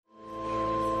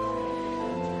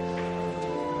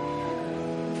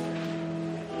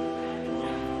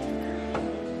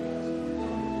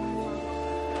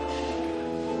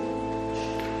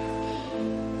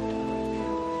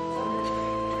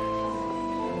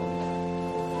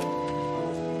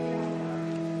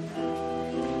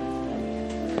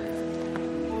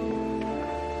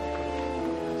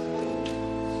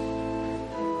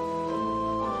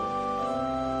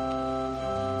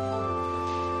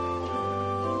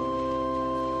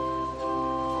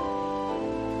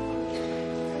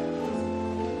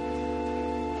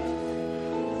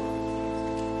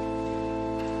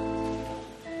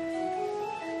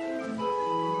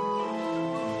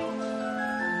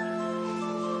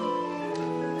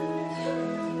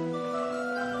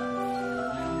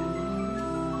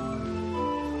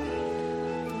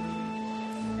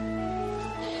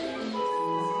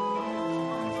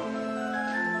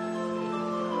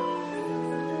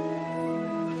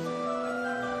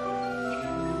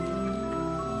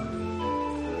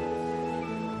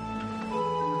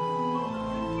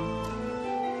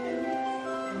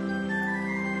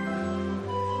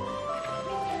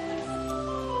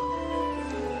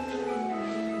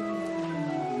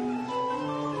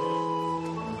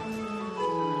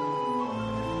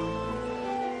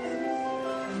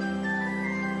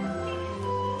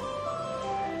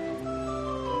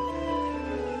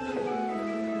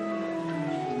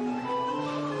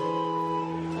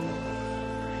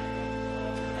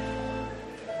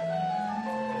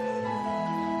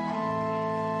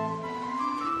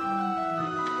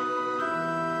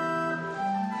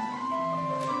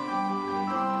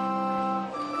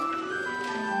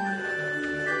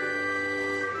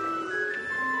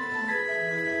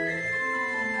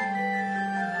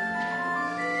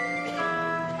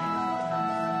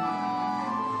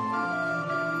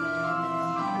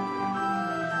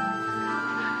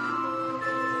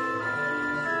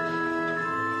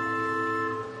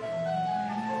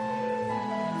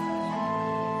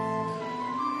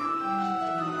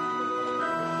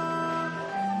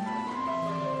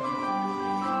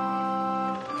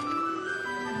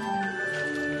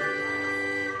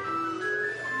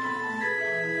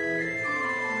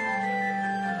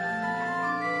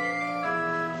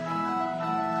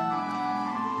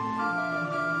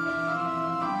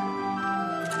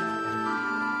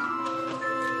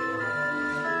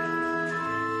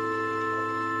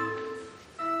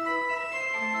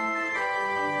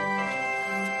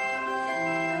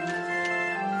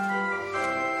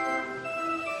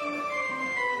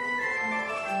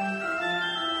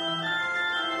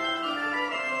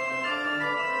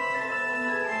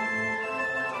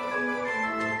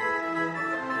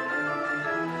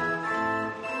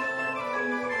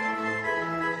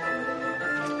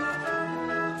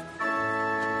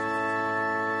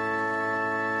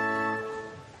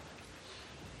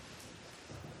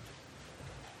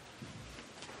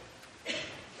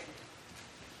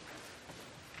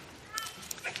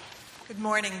Good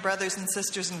morning, brothers and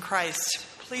sisters in Christ.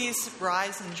 Please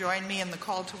rise and join me in the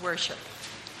call to worship.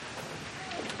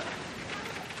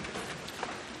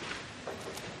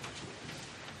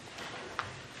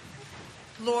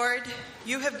 Lord,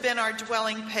 you have been our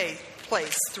dwelling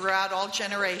place throughout all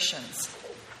generations.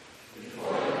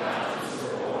 Before the mountains were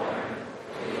born,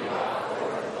 you brought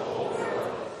forth the whole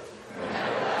world. From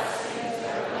everlasting to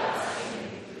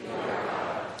everlasting, you are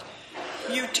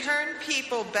God. You turn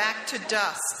people back to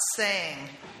dust, saying,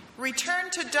 "Return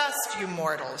to dust, you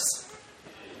mortals."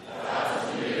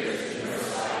 1,000 years in your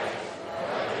sight are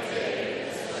like a day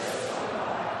that has just gone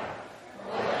by,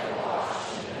 or like a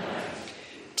wash in the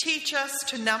night. Teach us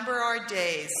to number our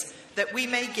days, that we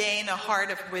may gain a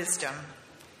heart of wisdom.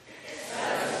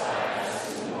 Satisfy us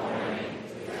in the morning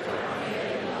with your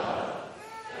unfailing love,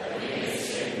 that we may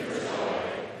sing for joy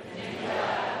and be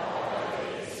glad all our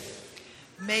days.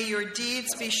 May your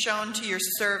deeds be shown to your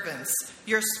servants,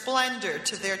 your splendor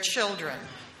to their children.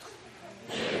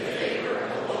 May the favor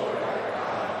of the Lord our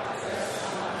God rest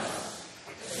on us.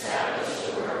 Establish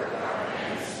the work of our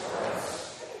hands for us.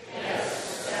 Yes,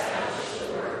 establish the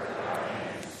work of our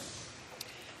hands.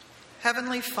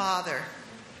 Heavenly Father,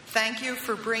 thank you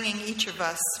for bringing each of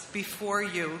us before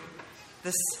you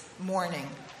this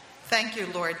morning. Thank you,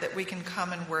 Lord, that we can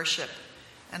come and worship.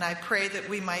 And I pray that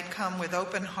we might come with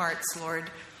open hearts,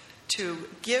 Lord, to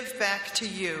give back to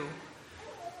you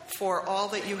for all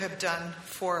that you have done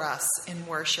for us in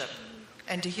worship,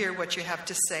 and to hear what you have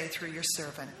to say through your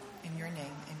servant. In your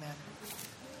name, amen.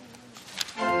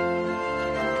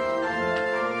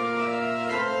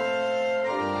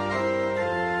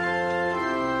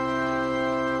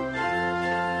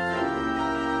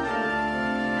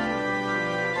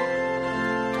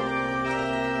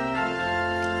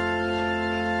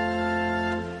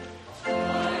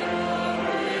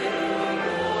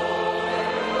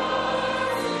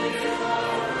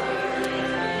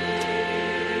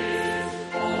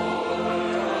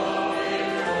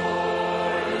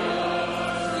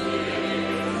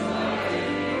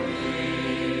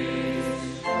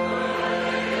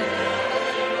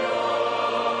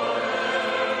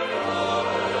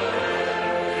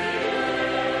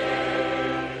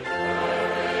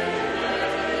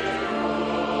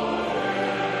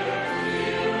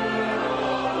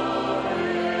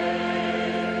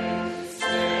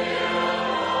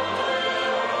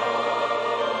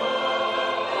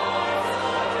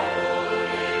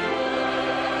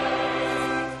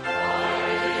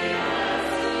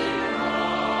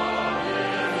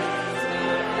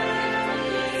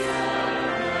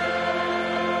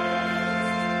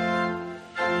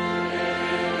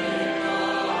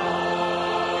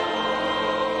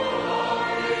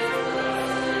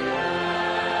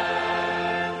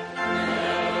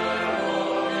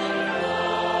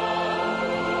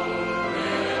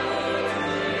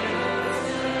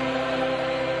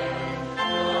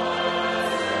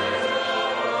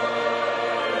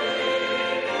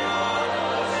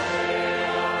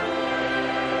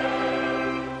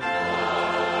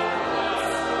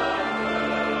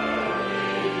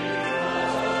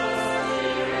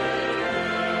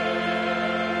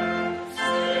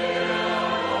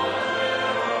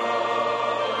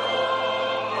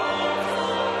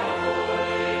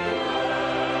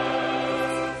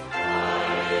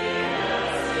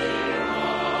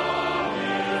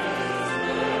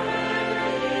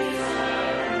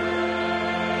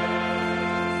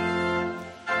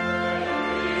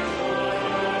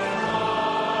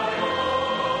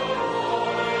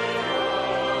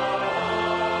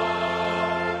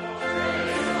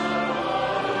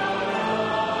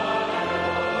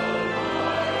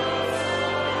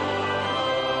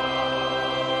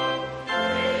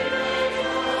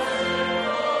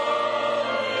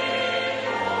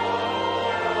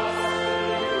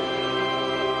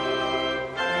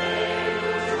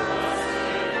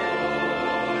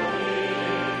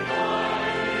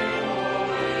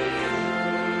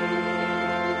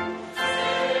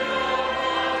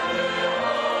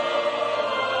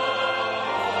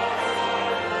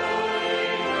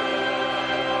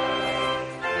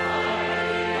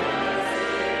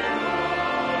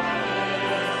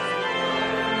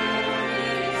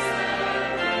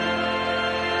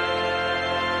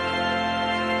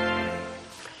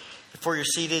 Before you're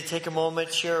seated, take a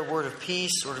moment, share a word of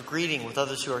peace, word of greeting with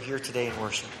others who are here today in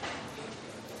worship.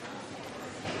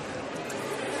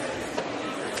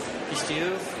 Peace to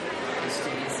you. Peace to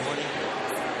you. Good morning.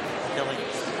 Kelly.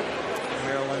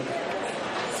 Marilyn.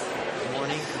 Good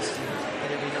morning. Peace to you.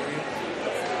 Good evening, how are you?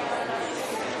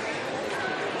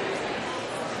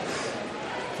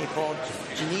 Hey, Paul,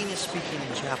 Janine is speaking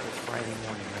in chapel Friday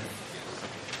morning, right?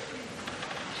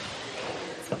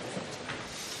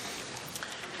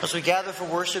 As we gather for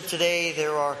worship today,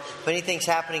 there are many things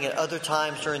happening at other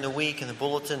times during the week, and the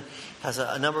bulletin has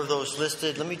a number of those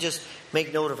listed. Let me just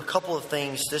make note of a couple of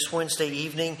things. This Wednesday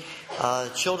evening,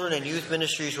 children and youth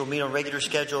ministries will meet on regular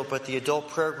schedule, but the adult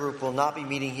prayer group will not be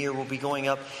meeting here. We'll be going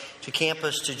up to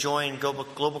campus to join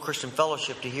Global Christian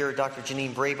Fellowship to hear Dr.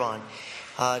 Janine Brabon.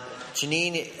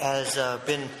 Janine has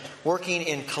been working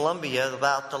in Colombia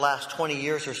about the last 20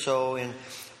 years or so in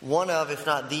one of, if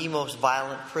not the most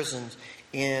violent prisons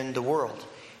in the world.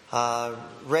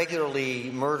 Regularly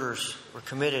murders were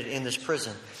committed in this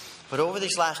prison. But over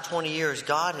these last 20 years,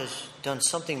 God has done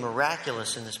something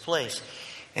miraculous in this place.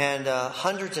 And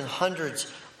hundreds and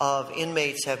hundreds of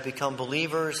inmates have become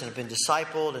believers and have been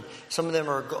discipled. And some of them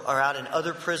are out in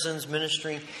other prisons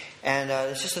ministering. And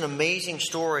it's just an amazing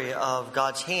story of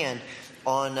God's hand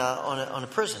on a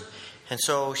prison. And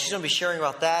so she's going to be sharing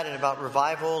about that and about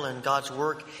revival and God's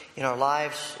work in our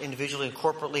lives, individually and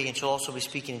corporately. And she'll also be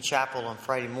speaking in chapel on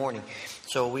Friday morning.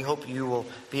 So we hope you will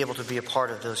be able to be a part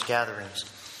of those gatherings.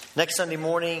 Next Sunday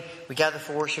morning, we gather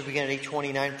for worship again at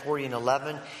 8:20, 9:40, and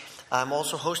 11. I'm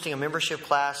also hosting a membership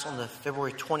class on the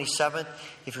February 27th.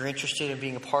 If you're interested in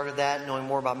being a part of that, knowing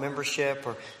more about membership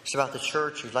or just about the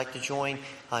church, you'd like to join,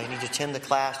 you need to attend the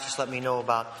class. Just let me know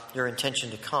about your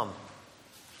intention to come.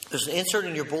 There's an insert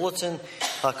in your bulletin,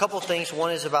 a couple of things.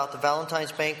 One is about the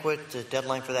Valentine's Banquet. The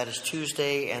deadline for that is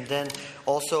Tuesday. And then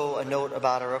also a note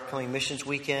about our upcoming missions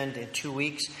weekend in 2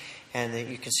 weeks. And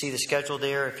you can see the schedule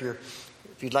there. If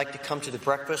you'd like to come to the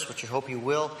breakfast, which I hope you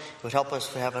will, it would help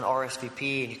us to have an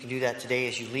RSVP. And you can do that today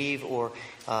as you leave, or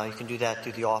you can do that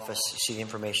through the office. You see the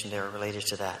information there related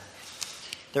to that.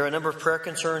 There are a number of prayer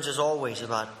concerns, as always,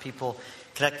 about people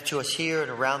connected to us here and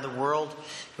around the world.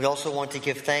 We also want to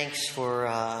give thanks for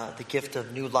the gift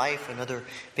of new life, another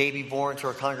baby born to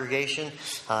our congregation.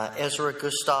 Ezra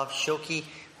Gustav Schilke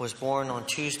was born on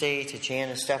Tuesday to Jan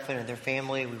and Stefan and their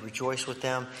family. We rejoice with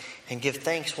them and give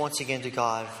thanks once again to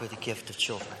God for the gift of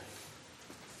children.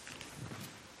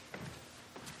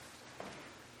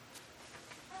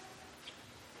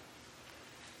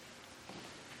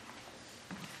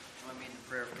 Join me in the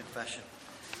prayer of confession.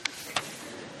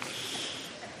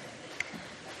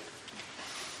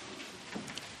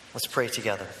 Let's pray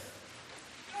together.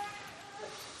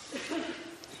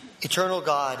 Eternal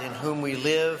God, in whom we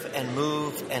live and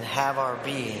move and have our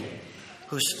being,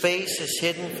 whose face is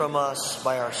hidden from us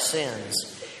by our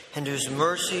sins, and whose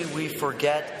mercy we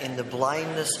forget in the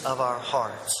blindness of our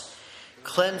hearts,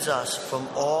 cleanse us from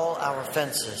all our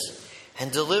offenses,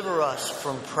 and deliver us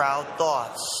from proud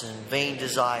thoughts and vain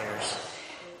desires,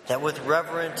 that with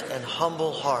reverent and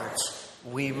humble hearts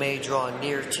we may draw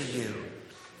near to you,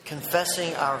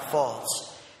 confessing our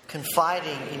faults,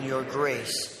 confiding in your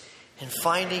grace, and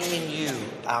finding in you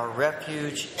our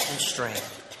refuge and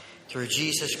strength. Through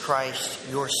Jesus Christ,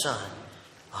 your Son.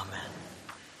 Amen.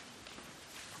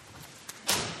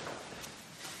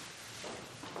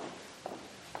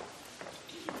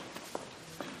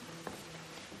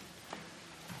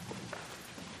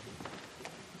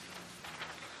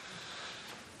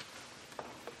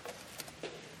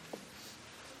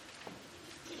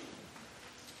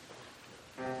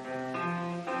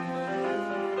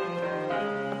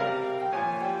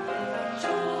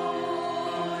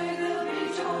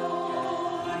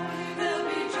 There'll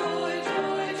be joy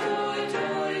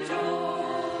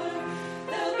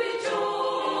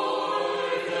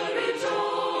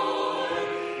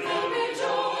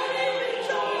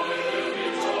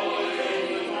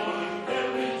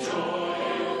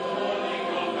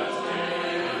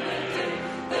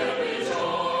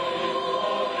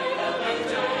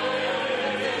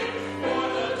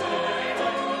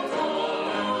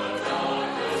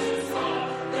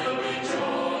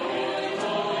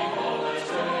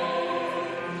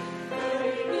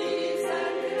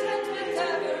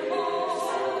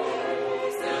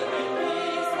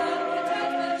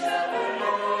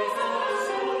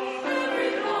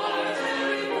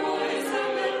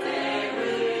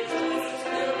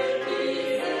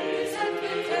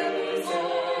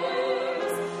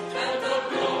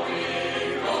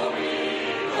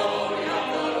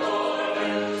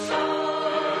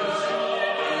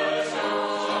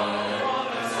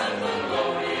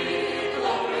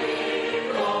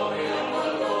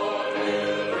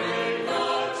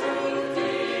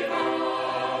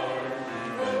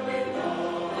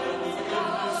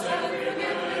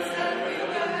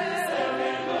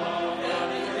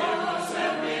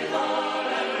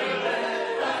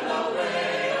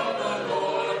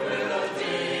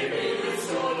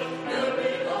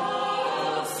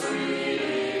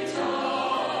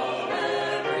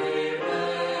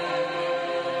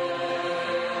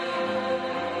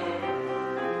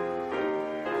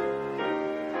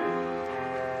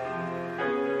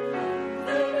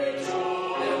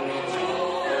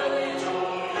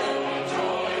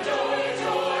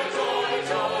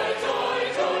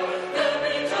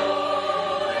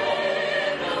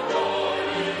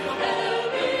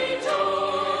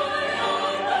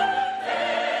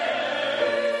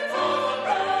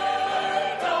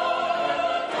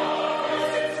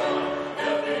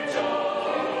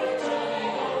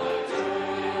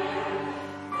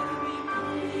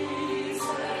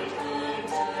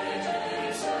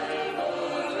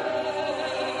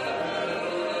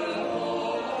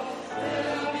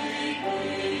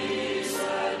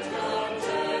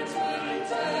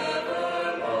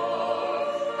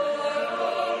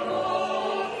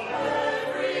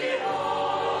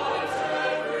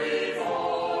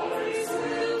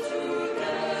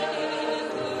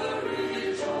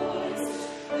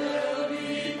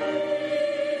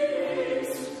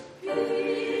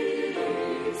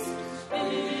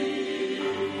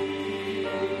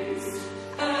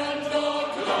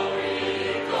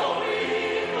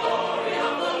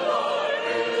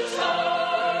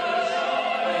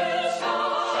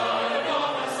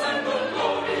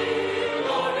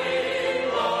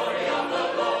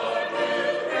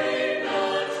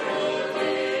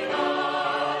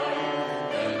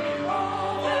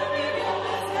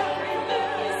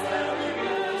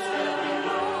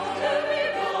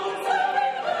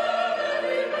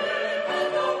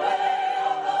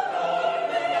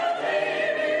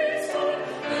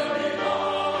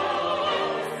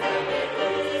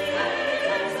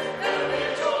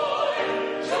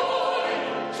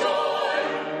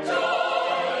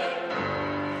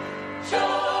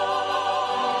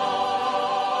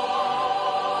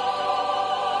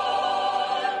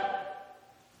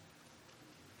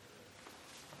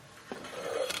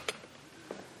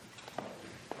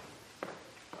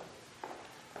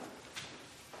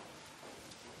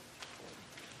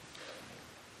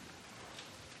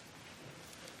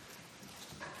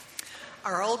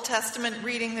Our Old Testament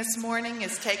reading this morning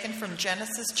is taken from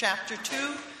Genesis chapter 2,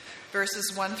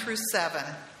 verses 1 through 7.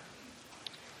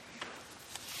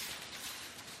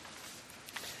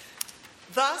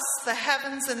 Thus the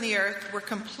heavens and the earth were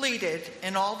completed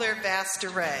in all their vast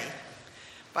array.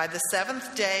 By the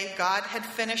seventh day, God had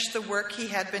finished the work he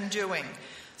had been doing.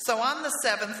 So on the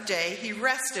seventh day, he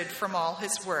rested from all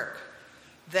his work.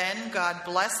 Then God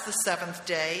blessed the seventh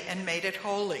day and made it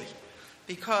holy,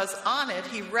 because on it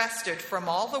he rested from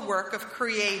all the work of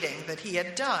creating that he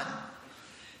had done.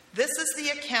 This is the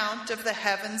account of the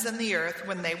heavens and the earth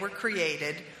when they were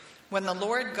created, when the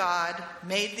Lord God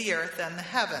made the earth and the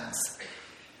heavens.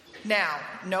 Now,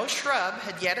 no shrub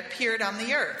had yet appeared on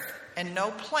the earth, and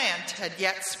no plant had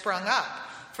yet sprung up,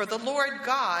 for the Lord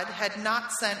God had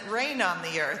not sent rain on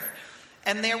the earth,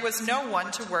 and there was no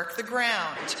one to work the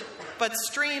ground. But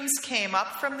streams came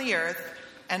up from the earth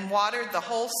and watered the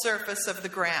whole surface of the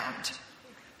ground.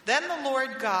 Then the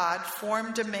Lord God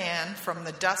formed a man from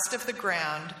the dust of the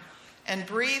ground and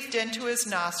breathed into his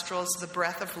nostrils the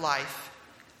breath of life,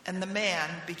 and the man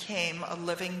became a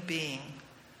living being.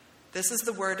 This is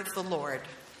the word of the Lord.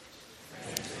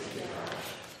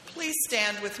 Please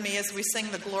stand with me as we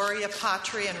sing the Gloria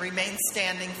Patri and remain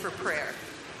standing for prayer.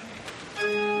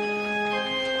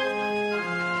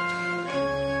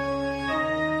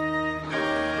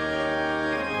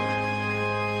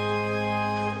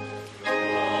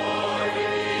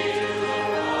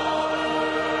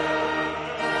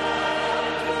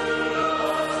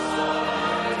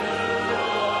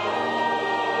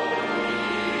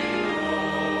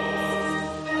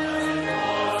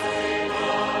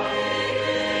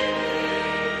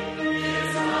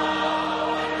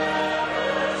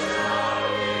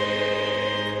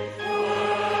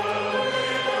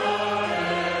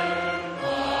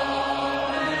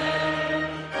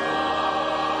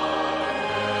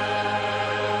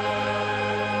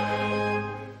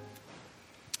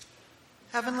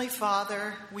 Heavenly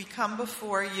Father, we come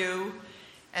before you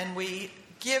and we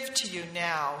give to you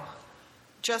now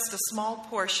just a small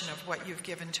portion of what you've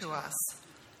given to us.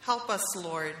 Help us,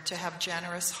 Lord, to have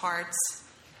generous hearts.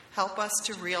 Help us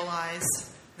to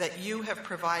realize that you have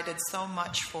provided so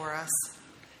much for us.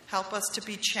 Help us to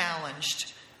be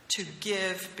challenged to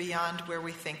give beyond where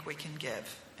we think we can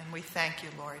give. And we thank you,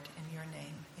 Lord, in your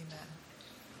name. Amen.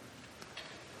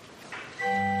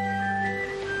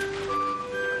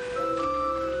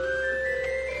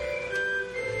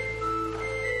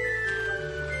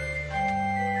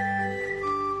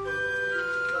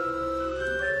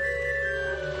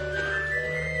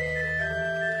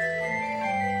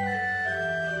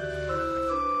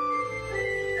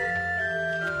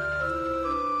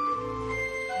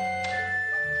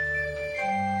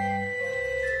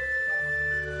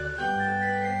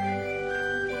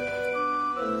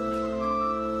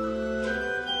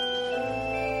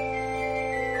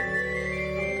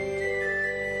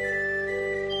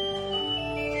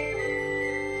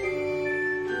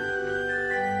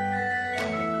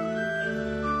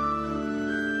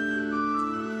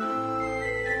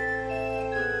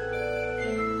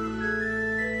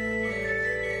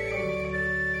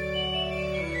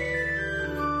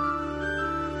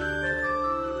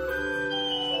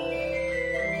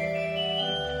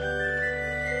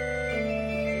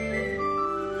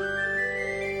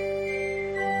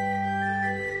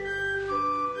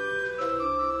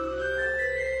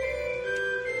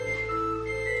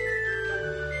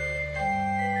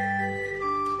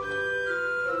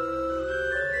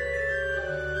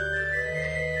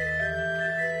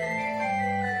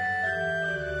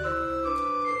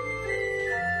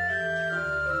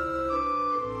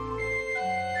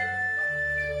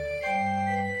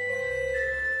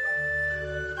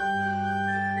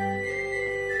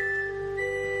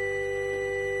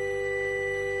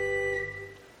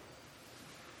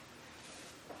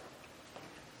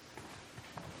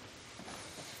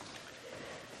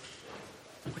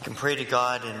 We can pray to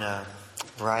God in a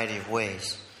variety of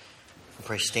ways. We can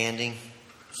pray standing,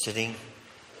 sitting,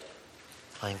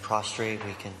 lying prostrate.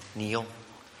 We can kneel.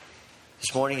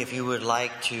 This morning, if you would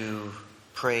like to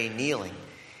pray kneeling,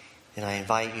 then I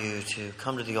invite you to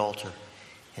come to the altar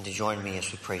and to join me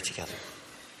as we pray together.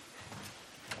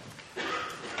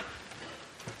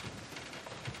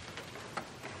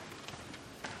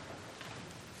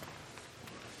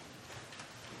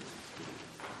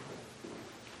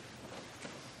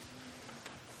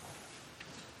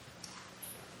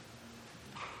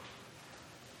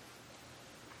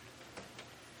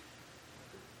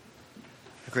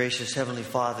 Gracious Heavenly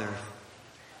Father,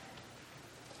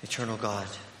 eternal God,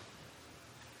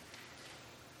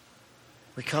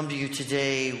 we come to you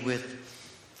today with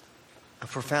a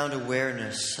profound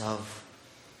awareness of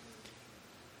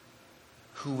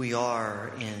who we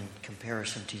are in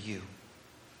comparison to you.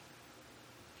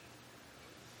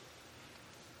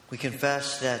 We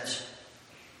confess that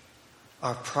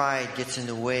our pride gets in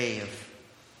the way of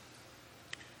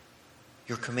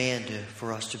your command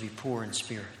for us to be poor in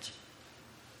spirit.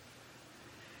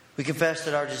 We confess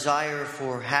that our desire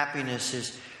for happiness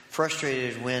is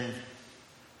frustrated when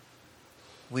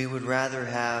we would rather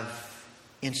have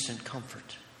instant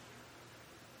comfort.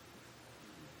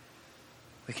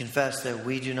 We confess that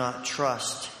we do not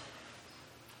trust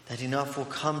that enough will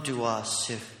come to us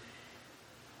if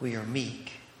we are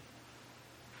meek.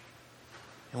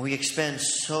 And we expend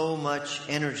so much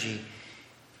energy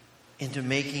into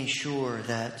making sure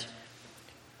that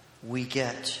we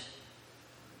get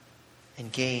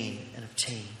and gain and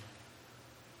obtain.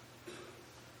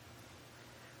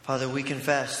 Father, we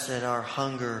confess that our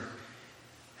hunger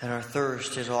and our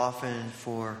thirst is often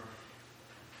for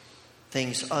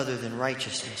things other than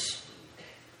righteousness.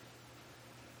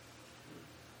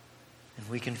 And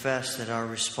we confess that our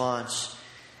response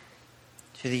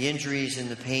to the injuries and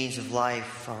the pains of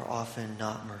life are often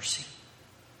not mercy.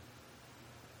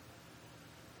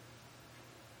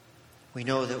 We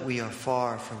know that we are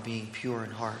far from being pure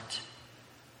in heart.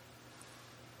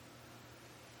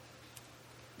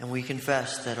 And we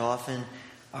confess that often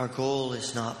our goal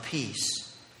is not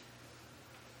peace,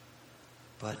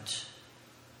 but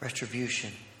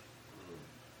retribution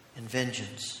and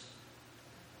vengeance.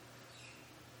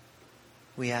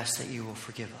 We ask that you will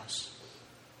forgive us.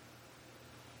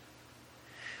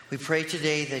 We pray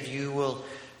today that you will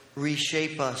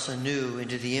reshape us anew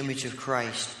into the image of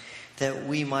Christ, that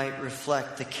we might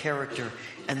reflect the character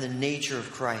and the nature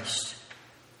of Christ.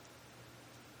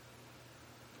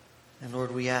 And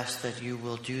Lord, we ask that you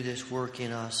will do this work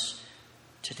in us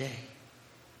today.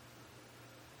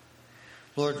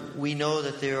 Lord, we know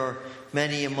that there are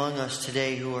many among us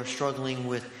today who are struggling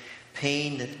with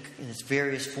pain in its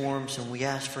various forms, and we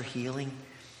ask for healing.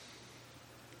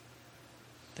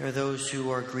 There are those who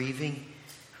are grieving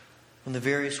in the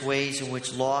various ways in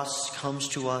which loss comes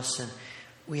to us, and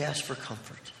we ask for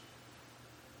comfort.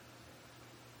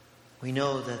 We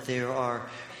know that there are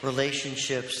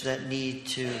relationships that need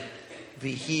to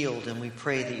be healed, and we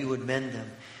pray that you would mend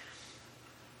them.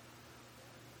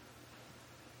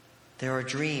 There are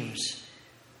dreams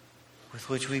with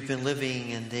which we've been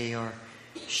living, and they are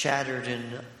shattered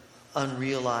and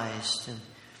unrealized, and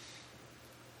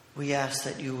we ask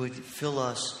that you would fill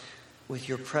us with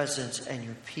your presence and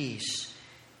your peace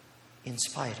in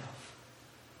spite of.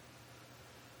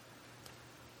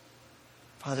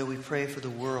 Father, we pray for the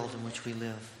world in which we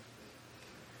live.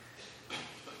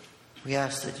 We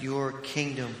ask that your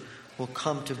kingdom will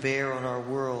come to bear on our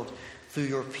world through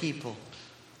your people,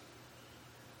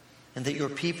 and that your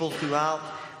people throughout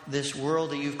this world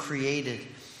that you've created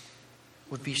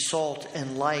would be salt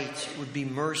and light, would be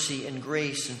mercy and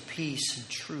grace and peace and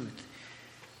truth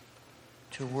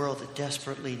to a world that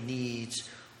desperately needs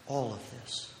all of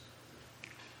this.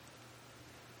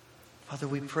 Father,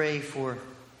 we pray for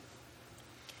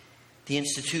the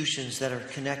institutions that are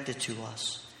connected to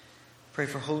us. Pray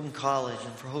for Houghton College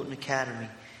and for Houghton Academy.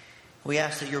 We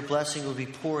ask that your blessing will be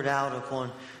poured out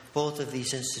upon both of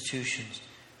these institutions.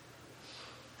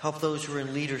 Help those who are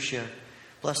in leadership.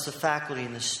 Bless the faculty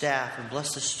and the staff, and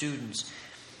bless the students.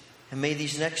 And may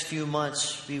these next few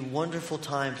months be wonderful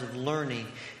times of learning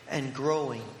and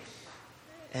growing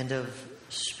and of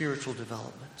spiritual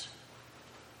development.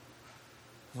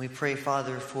 We pray,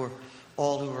 Father, for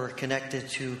all who are connected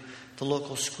to the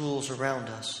local schools around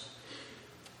us.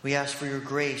 We ask for your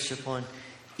grace upon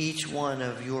each one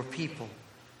of your people,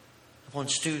 upon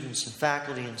students and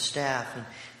faculty and staff, and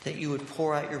that you would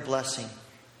pour out your blessing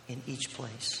in each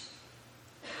place.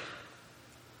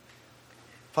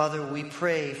 Father, we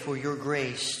pray for your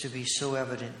grace to be so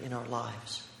evident in our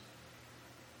lives.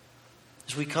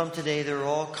 As we come today, there are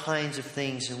all kinds of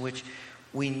things in which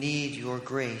we need your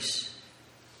grace.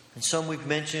 And some we've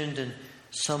mentioned and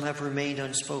some have remained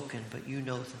unspoken, but you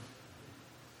know them.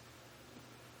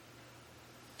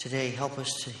 Today, help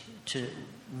us to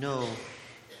know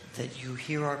that you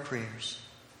hear our prayers,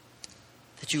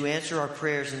 that you answer our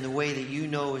prayers in the way that you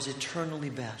know is eternally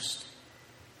best.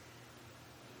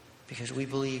 Because we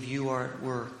believe you are at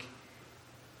work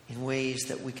in ways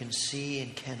that we can see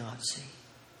and cannot see.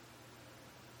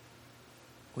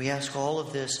 We ask all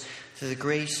of this through the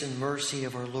grace and mercy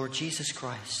of our Lord Jesus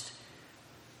Christ,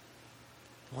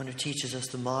 the one who teaches us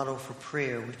the motto for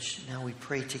prayer, which now we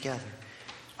pray together.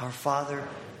 Our Father,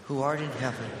 who art in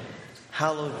heaven,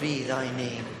 hallowed be thy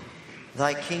name.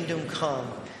 Thy kingdom come,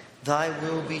 thy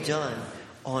will be done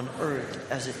on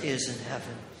earth as it is in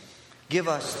heaven. Give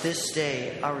us this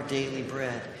day our daily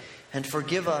bread, and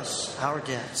forgive us our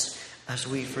debts as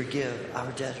we forgive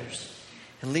our debtors.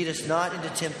 And lead us not into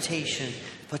temptation,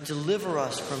 but deliver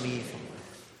us from evil.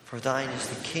 For thine is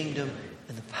the kingdom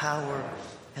and the power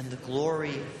and the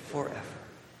glory forever.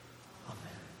 Amen.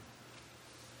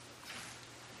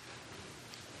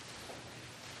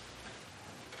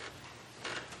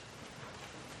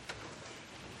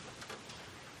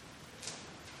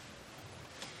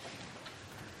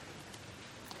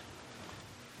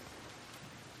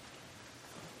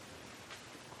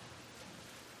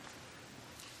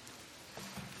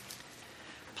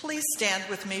 Please stand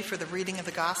with me for the reading of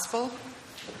the Gospel.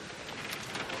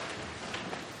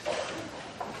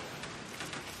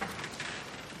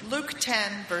 Luke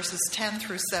 10, verses 10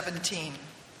 through 17.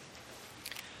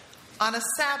 On a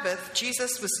Sabbath,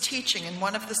 Jesus was teaching in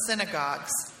one of the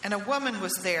synagogues, and a woman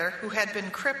was there who had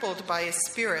been crippled by a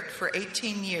spirit for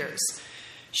 18 years.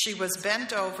 She was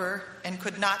bent over and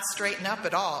could not straighten up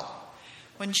at all.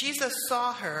 When Jesus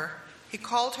saw her, he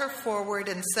called her forward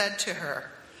and said to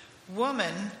her,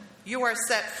 "Woman, you are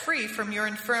set free from your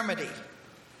infirmity."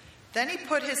 Then he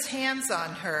put his hands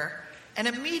on her, and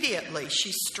immediately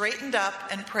she straightened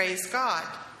up and praised God.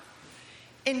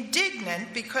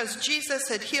 Indignant because Jesus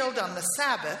had healed on the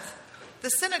Sabbath, the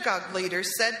synagogue leaders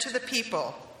said to the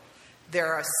people,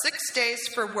 "There are 6 days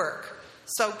for work,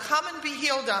 so come and be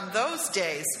healed on those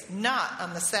days, not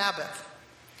on the Sabbath."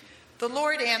 The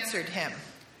Lord answered him,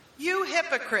 "You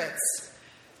hypocrites!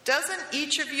 Doesn't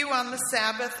each of you on the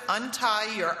Sabbath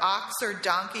untie your ox or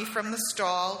donkey from the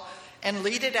stall and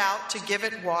lead it out to give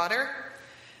it water?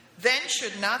 Then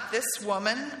should not this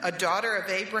woman, a daughter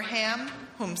of Abraham,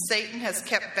 whom Satan has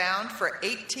kept bound for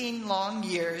 18 long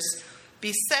years,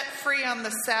 be set free on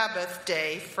the Sabbath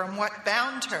day from what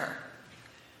bound her?"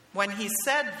 When he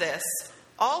said this,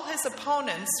 all his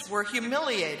opponents were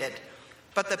humiliated,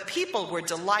 but the people were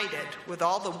delighted with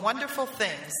all the wonderful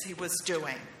things he was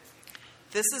doing.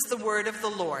 This is the word of the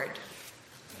Lord.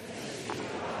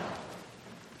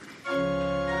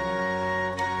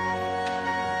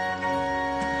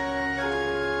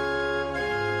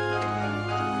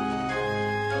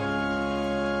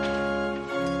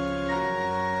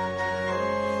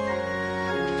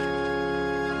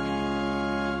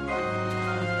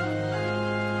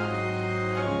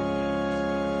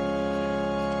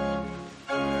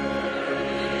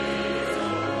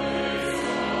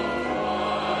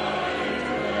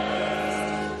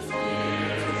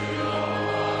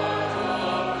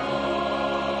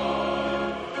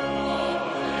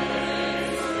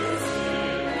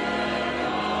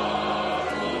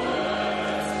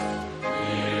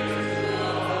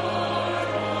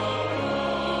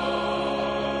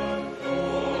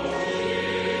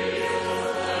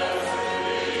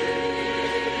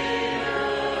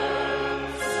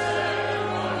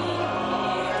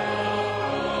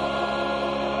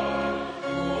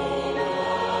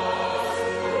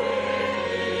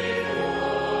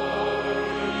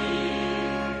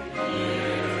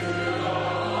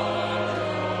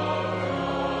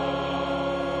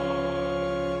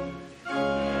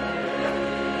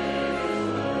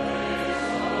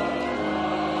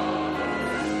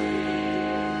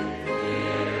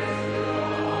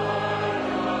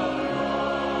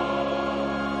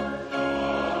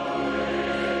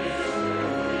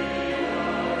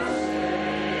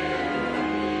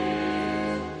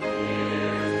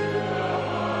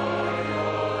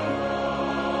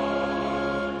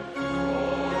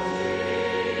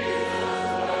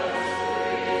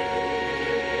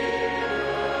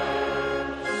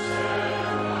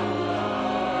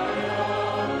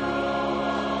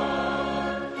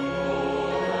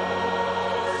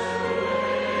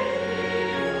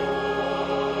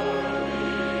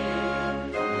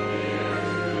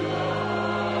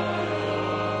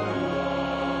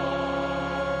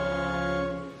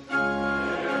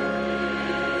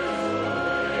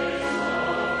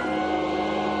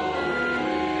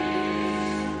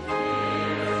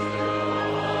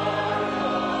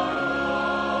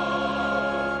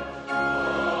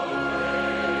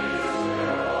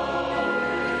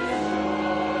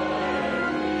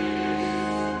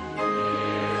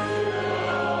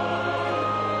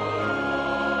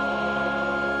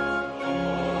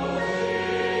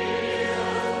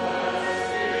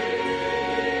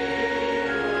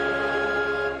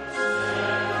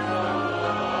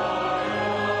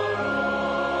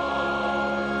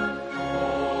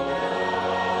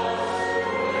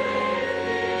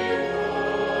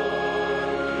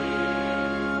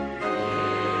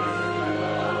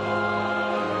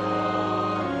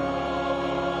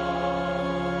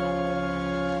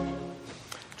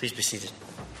 Please be seated.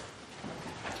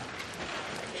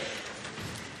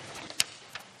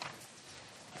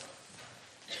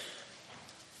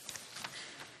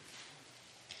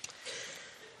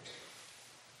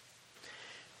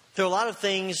 There are a lot of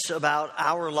things about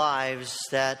our lives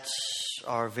that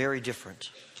are very different.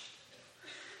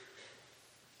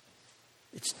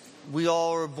 We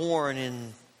all are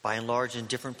born by and large, in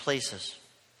different places.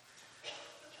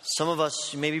 Some of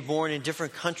us may be born in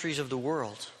different countries of the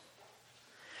world.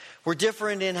 We're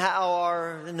different in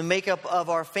in the makeup of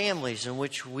our families in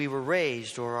which we were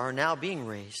raised or are now being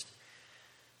raised.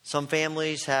 Some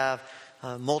families have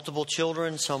multiple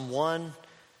children, some one.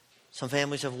 Some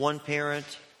families have one parent,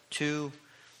 two.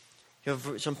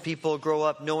 Some people grow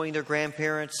up knowing their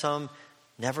grandparents, some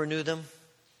never knew them.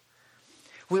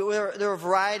 There are a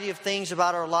variety of things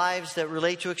about our lives that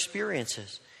relate to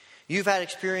experiences. You've had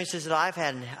experiences that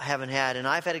haven't had, and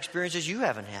I've had experiences you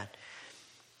haven't had.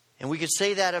 And we could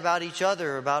say that about each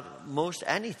other, about most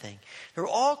anything. There are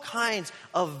all kinds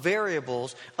of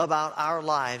variables about our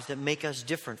lives that make us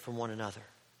different from one another.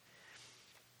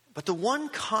 But the one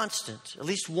constant, at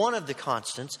least one of the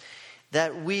constants,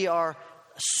 that we are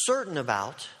certain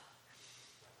about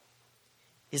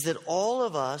is that all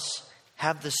of us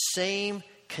have the same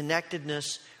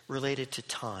connectedness related to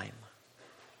time.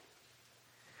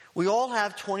 We all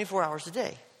have 24 hours a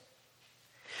day.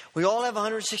 We all have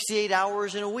 168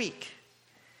 hours in a week.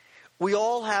 We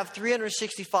all have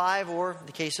 365, or in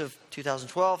the case of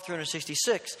 2012,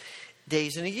 366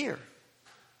 days in a year.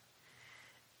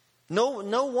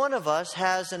 No one of us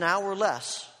has an hour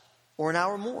less or an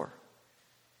hour more.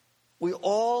 We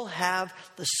all have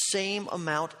the same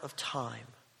amount of time.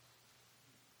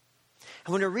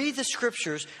 And when I read the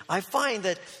scriptures, I find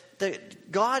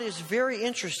that God is very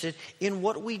interested in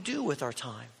what we do with our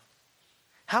time,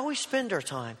 how we spend our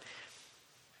time.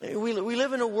 We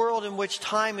live in a world in which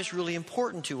time is really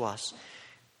important to us.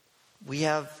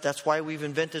 That's why we've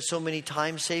invented so many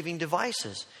time-saving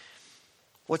devices.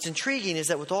 What's intriguing is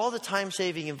that with all the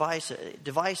time-saving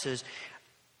devices,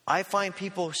 I find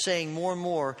people saying more and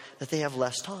more that they have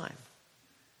less time.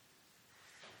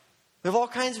 We have all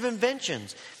kinds of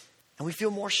inventions, and we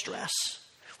feel more stress.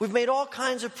 We've made all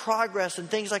kinds of progress in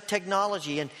things like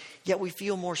technology, and yet we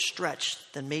feel more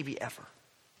stretched than maybe ever.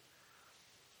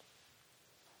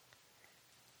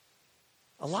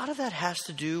 A lot of that has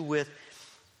to do with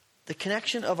the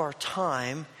connection of our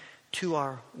time to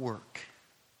our work.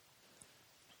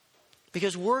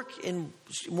 Because work, in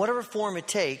whatever form it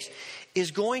takes,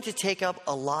 is going to take up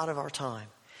a lot of our time.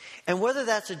 And whether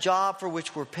that's a job for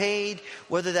which we're paid,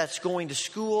 whether that's going to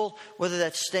school, whether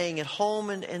that's staying at home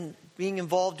and being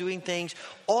involved doing things,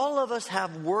 all of us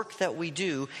have work that we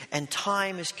do, and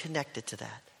time is connected to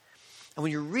that. And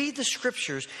when you read the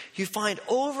scriptures, you find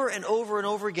over and over and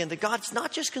over again that God's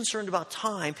not just concerned about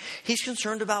time, He's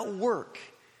concerned about work.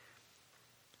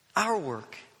 Our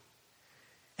work.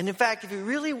 And in fact, if you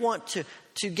really want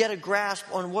to get a grasp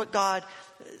on what God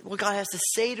has to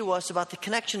say to us about the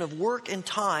connection of work and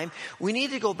time, we need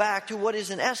to go back to what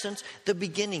is in essence the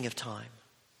beginning of time.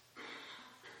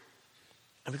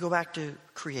 And we go back to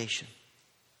creation.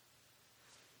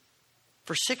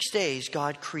 For 6 days,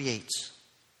 God creates.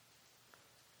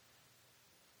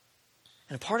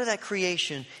 And a part of that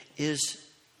creation is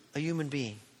a human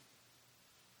being.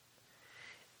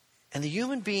 And the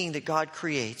human being that God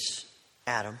creates,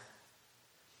 Adam,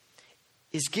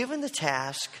 is given the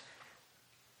task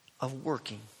of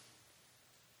working.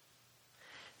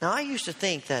 Now, I used to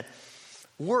think that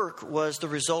work was the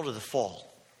result of the fall.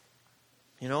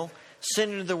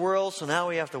 Sin into the world, so now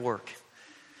we have to work.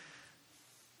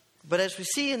 But as we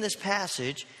see in this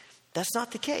passage, that's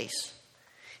not the case.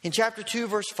 In chapter 2,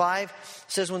 verse 5, it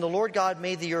says, "When the Lord God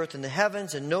made the earth and the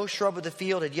heavens, and no shrub of the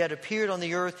field had yet appeared on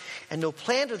the earth, and no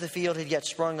plant of the field had yet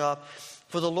sprung up,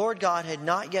 for the Lord God had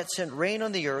not yet sent rain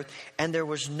on the earth, and there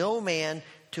was no man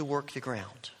to work the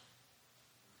ground."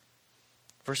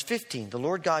 Verse 15, "The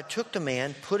Lord God took the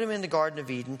man, put him in the Garden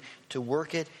of Eden to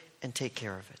work it and take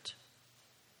care of it."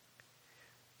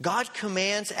 God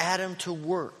commands Adam to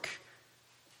work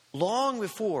long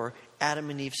before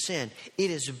Adam and Eve sinned. It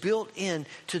is built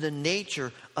into the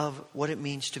nature of what it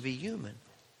means to be human,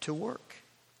 to work.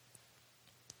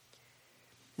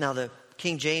 Now, the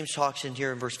King James talks in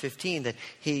here in verse 15 that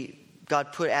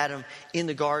God put Adam in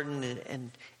the garden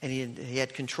and he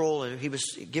had control. He was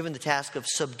given the task of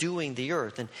subduing the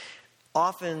earth. And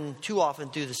too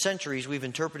often through the centuries, we've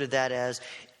interpreted that as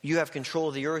you have control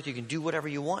of the earth, you can do whatever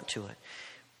you want to it.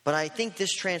 But I think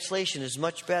this translation is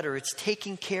much better. It's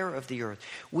taking care of the earth.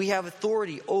 We have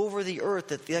authority over the earth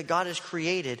that God has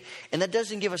created. And that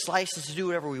doesn't give us license to do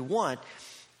whatever we want.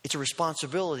 It's a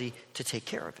responsibility to take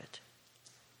care of it.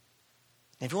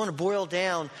 And if you want to boil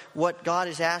down what God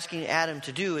is asking Adam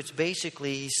to do, it's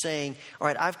basically He's saying, all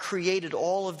right, I've created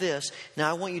all of this. Now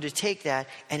I want you to take that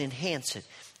and enhance it.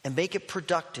 and make it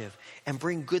productive and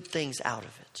bring good things out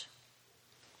of it.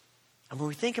 And when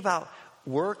we think about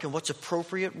work and what's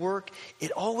appropriate work,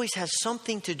 it always has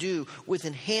something to do with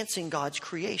enhancing God's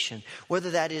creation,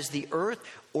 whether that is the earth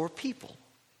or people.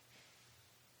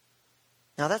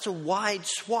 Now that's a wide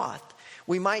swath.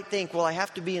 We might think, well, I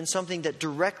have to be in something that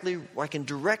I can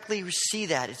directly see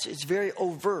that. It's very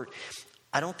overt.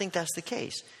 I don't think that's the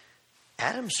case.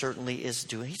 Adam certainly is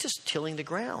he's just tilling the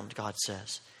ground, God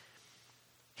says.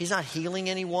 He's not healing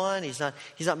anyone. He's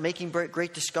not making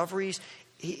great discoveries.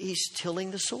 He's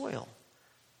tilling the soil.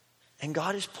 And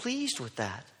God is pleased with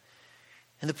that.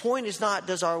 And the point is not,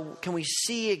 can we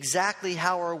see exactly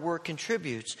how our work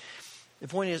contributes? The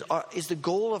point is the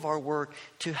goal of our work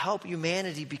to help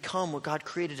humanity become what God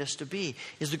created us to be?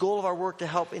 Is the goal of our work to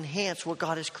help enhance what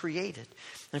God has created?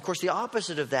 And of course, the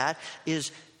opposite of that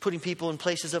is putting people in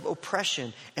places of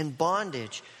oppression and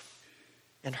bondage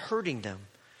and hurting them.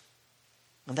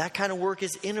 And that kind of work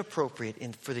is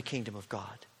inappropriate for the kingdom of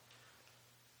God.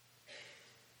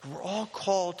 We're all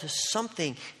called to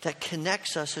something that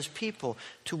connects us as people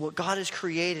to what God has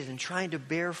created and trying to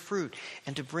bear fruit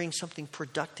and to bring something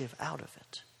productive out of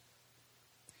it.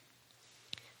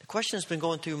 The question that's been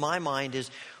going through my mind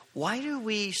is, why do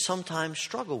we sometimes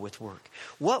struggle with work?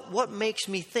 What makes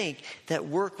me think that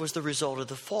work was the result of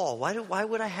the fall? Why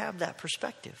would I have that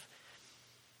perspective?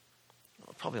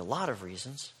 Well, probably a lot of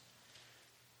reasons.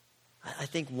 I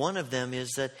think one of them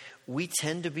is that we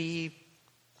tend to be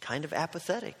kind of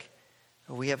apathetic.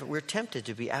 We're tempted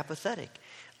to be apathetic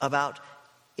about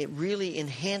it really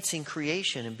enhancing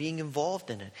creation and being involved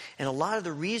in it. And a lot of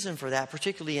the reason for that,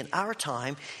 particularly in our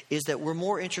time, is that we're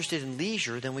more interested in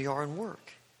leisure than we are in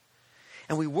work.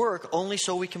 And we work only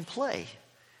so we can play.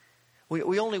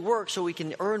 We only work so we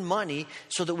can earn money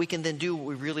so that we can then do what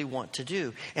we really want to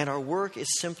do. And our work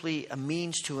is simply a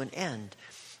means to an end.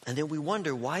 And then we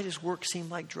wonder, why does work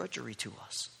seem like drudgery to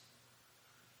us?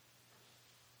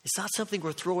 It's not something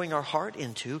we're throwing our heart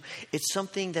into. It's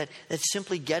something that's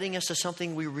simply getting us to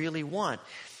something we really want.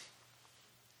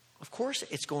 Of course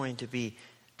it's going to be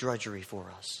drudgery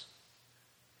for us.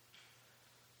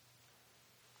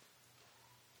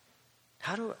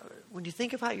 When you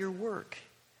think about your work,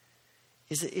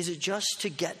 is it just to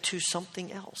get to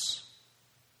something else?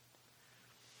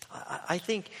 I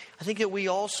think that we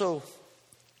also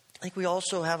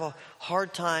have a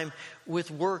hard time with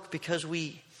work because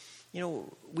we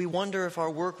wonder if our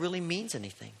work really means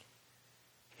anything.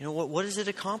 What is it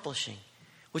accomplishing?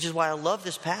 Which is why I love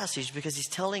this passage, because he's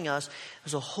telling us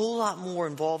there's a whole lot more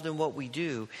involved in what we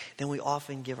do than we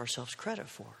often give ourselves credit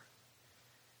for.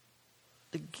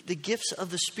 The gifts of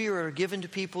the Spirit are given to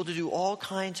people to do all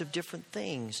kinds of different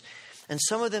things. And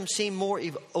some of them seem more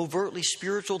overtly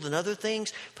spiritual than other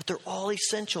things, but they're all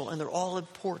essential and they're all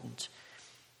important.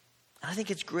 And I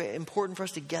think it's important for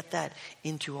us to get that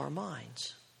into our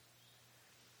minds.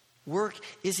 Work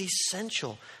is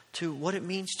essential to what it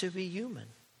means to be human.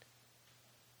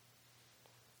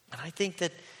 And I think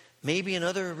that maybe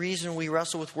another reason we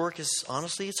wrestle with work is,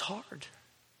 honestly, it's hard.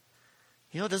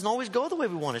 It doesn't always go the way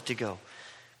we want it to go.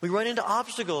 We run into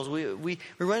obstacles. We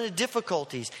run into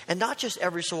difficulties. And not just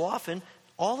every so often,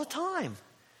 all the time.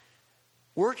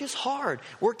 Work is hard.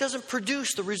 Work doesn't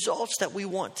produce the results that we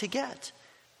want to get.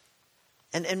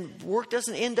 And work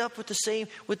doesn't end up with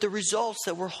the results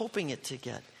that we're hoping it to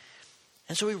get.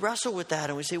 And so we wrestle with that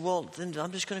and we say, well, then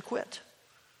I'm just going to quit.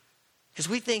 Because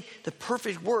we think the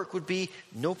perfect work would be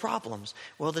no problems.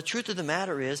 Well, the truth of the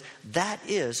matter is that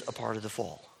is a part of the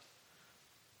fall.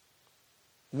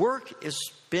 Work has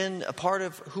been a part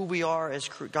of who we are as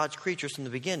God's creatures from the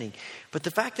beginning. But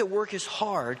the fact that work is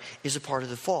hard is a part of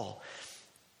the fall.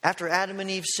 After Adam and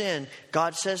Eve sinned,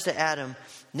 God says to Adam,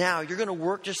 now you're going to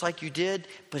work just like you did,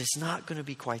 but it's not going to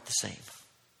be quite the same.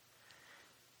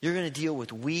 You're going to deal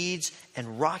with weeds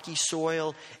and rocky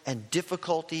soil and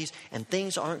difficulties, and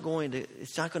it's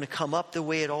not going to come up the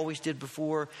way it always did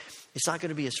before. It's not going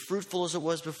to be as fruitful as it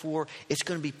was before. It's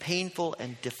going to be painful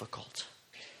and difficult.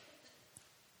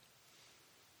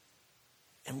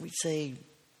 And we'd say,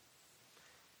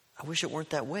 I wish it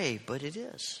weren't that way, but it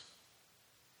is.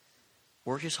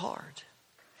 Work is hard.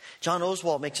 John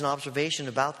Oswalt makes an observation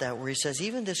about that where he says,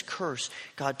 even this curse,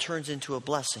 God turns into a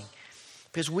blessing.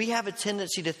 Because we have a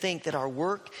tendency to think that our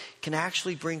work can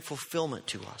actually bring fulfillment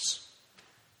to us.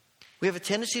 We have a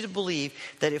tendency to believe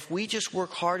that if we just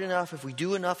work hard enough, if we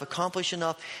do enough, accomplish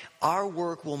enough, our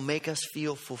work will make us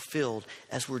feel fulfilled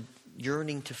as we're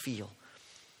yearning to feel.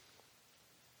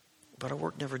 But our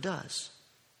work never does.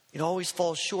 It always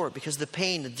falls short because the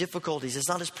pain, the difficulties, it's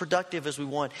not as productive as we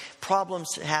want.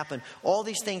 Problems happen. All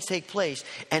these things take place.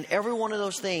 And every one of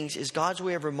those things is God's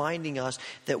way of reminding us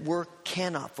that work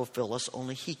cannot fulfill us,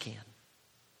 only He can.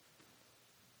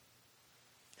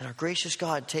 And our gracious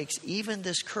God takes even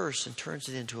this curse and turns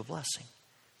it into a blessing.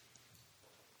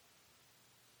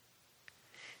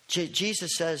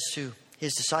 Jesus says to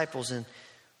His disciples in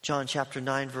John chapter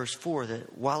 9, verse 4,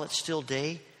 that while it's still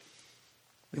day,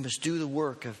 we must do the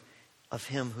work of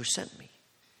Him who sent me.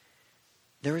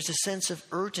 There is a sense of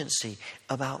urgency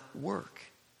about work.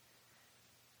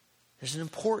 There's an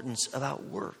importance about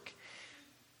work.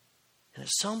 And at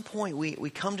some point, we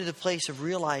come to the place of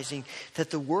realizing that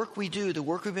the work we do, the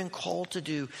work we've been called to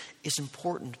do, is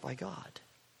important by God.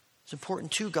 It's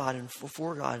important to God and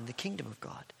for God in the kingdom of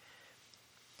God.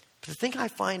 But the thing I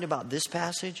find about this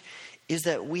passage is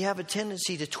that we have a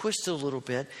tendency to twist it a little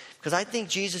bit, because I think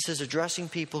Jesus is addressing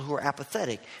people who are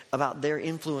apathetic about their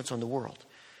influence on the world.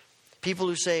 People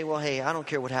who say, well, hey, I don't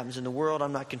care what happens in the world.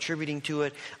 I'm not contributing to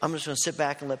it. I'm just going to sit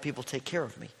back and let people take care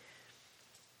of me.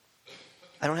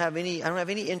 I don't have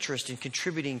any interest in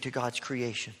contributing to God's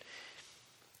creation.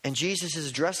 And Jesus is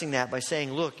addressing that by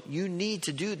saying, look, you need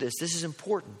to do this. This is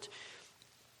important.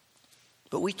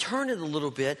 But we turn it a little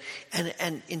bit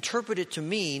and interpret it to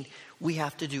mean we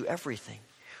have to do everything.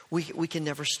 We can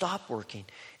never stop working.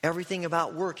 Everything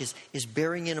about work is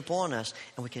bearing in upon us,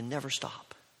 and we can never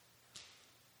stop.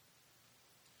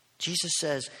 Jesus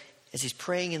says, as He's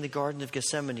praying in the Garden of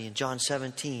Gethsemane in John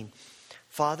 17,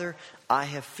 Father, I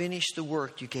have finished the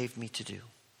work you gave me to do.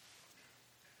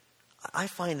 I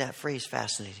find that phrase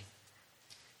fascinating.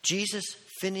 Jesus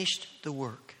finished the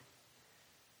work.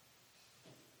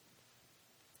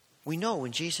 We know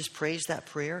when Jesus prays that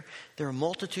prayer, there are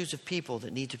multitudes of people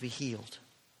that need to be healed.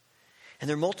 And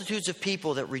there are multitudes of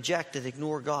people that reject and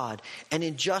ignore God. And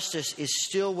injustice is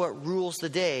still what rules the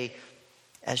day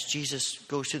as Jesus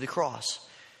goes to the cross.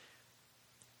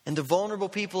 And the vulnerable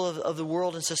people of the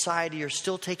world and society are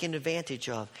still taken advantage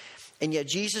of. And yet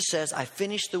Jesus says, I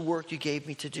finished the work you gave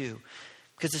me to do.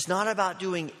 Because it's not about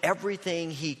doing everything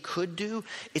He could do.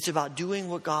 It's about doing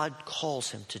what God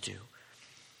calls Him to do.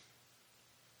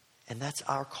 And that's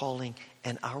our calling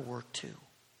and our work too.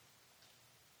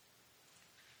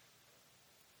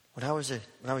 When I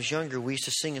was younger, we used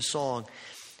to sing a song,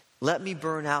 let me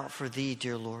burn out for Thee,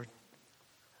 dear Lord.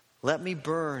 Let me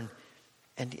burn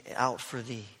out for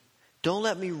Thee. Don't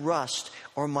let me rust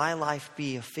or my life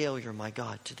be a failure, my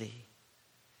God, to Thee.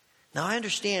 Now I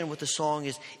understand what the song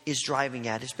is driving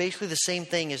at. It's basically the same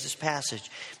thing as this passage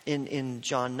in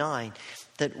John 9.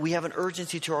 That we have an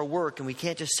urgency to our work and we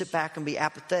can't just sit back and be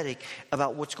apathetic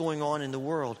about what's going on in the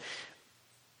world.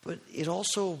 But it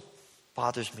also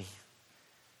bothers me.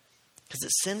 Because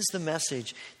it sends the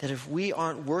message that if we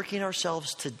aren't working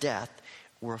ourselves to death,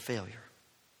 we're a failure.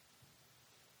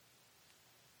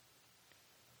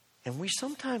 And we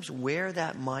sometimes wear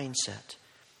that mindset.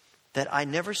 That I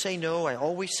never say no, I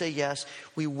always say yes.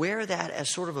 We wear that as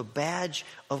sort of a badge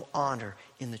of honor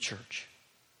in the church.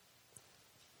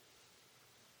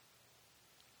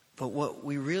 But what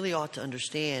we really ought to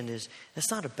understand is that's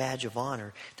not a badge of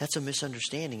honor. That's a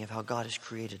misunderstanding of how God has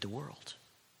created the world.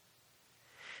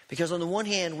 Because on the one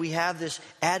hand, we have this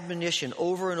admonition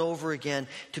over and over again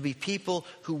to be people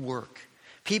who work.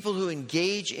 People who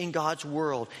engage in God's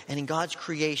world and in God's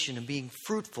creation and being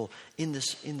fruitful in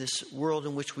this world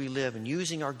in which we live and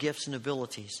using our gifts and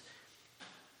abilities.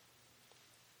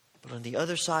 But on the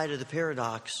other side of the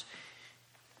paradox,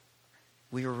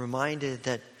 we are reminded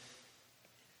that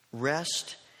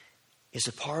rest is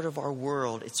a part of our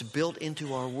world. It's built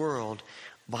into our world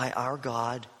by our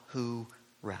God who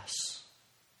rests.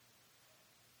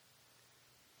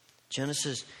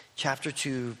 Genesis chapter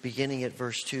 2, beginning at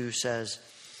verse 2 says,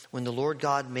 when the Lord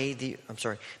God by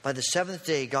the seventh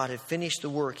day God had finished the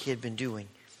work He had been doing.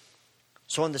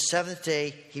 So on the seventh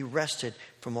day He rested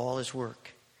from all His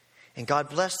work. And God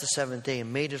blessed the seventh day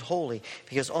and made it holy,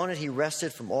 because on it He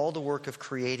rested from all the work of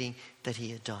creating that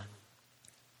He had done.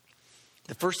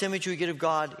 The first image we get of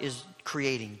God is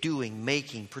creating, doing,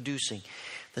 making, producing.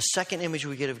 The second image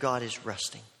we get of God is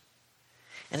resting.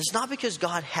 And it's not because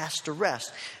God has to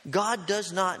rest. God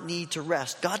does not need to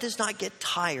rest. God does not get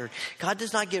tired. God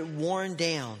does not get worn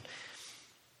down.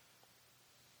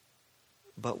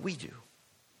 But we do.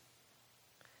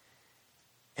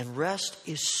 And rest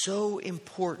is so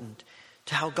important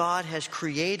to how God has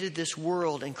created this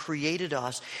world and created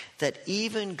us that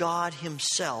even God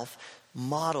Himself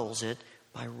models it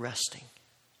by resting.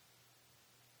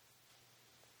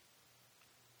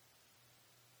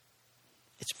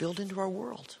 It's built into our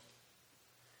world.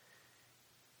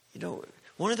 You know,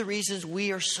 One of the reasons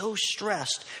we are so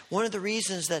stressed, one of the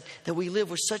reasons that we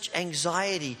live with such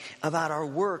anxiety about our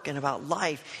work and about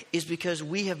life is because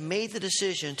we have made the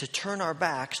decision to turn our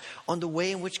backs on the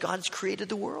way in which God has created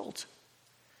the world.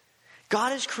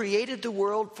 God has created the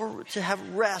world to have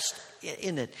rest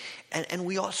in it. And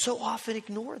we all so often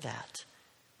ignore that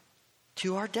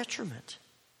to our detriment.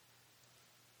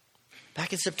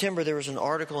 Back in September, there was an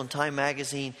article in Time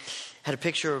magazine, had a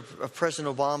picture of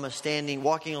President Obama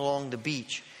walking along the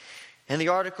beach. And the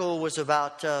article was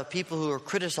about people who are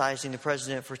criticizing the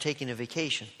president for taking a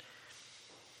vacation.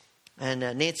 And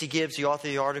Nancy Gibbs, the author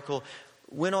of the article,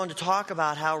 went on to talk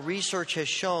about how research has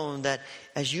shown that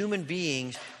as human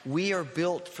beings, we are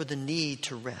built for the need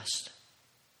to rest.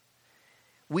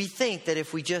 We think that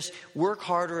if we just work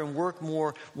harder and work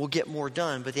more, we'll get more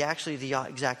done. But actually, the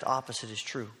exact opposite is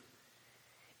true.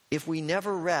 If we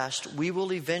never rest, we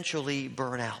will eventually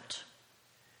burn out.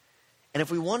 And if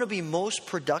we want to be most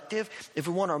productive, if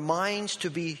we want our minds to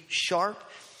be sharp,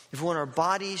 if we want our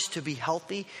bodies to be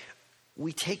healthy,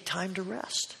 we take time to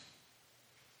rest.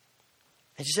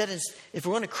 And she said, if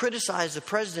we want to criticize the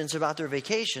presidents about their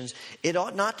vacations, it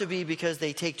ought not to be because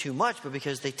they take too much, but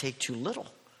because they take too little.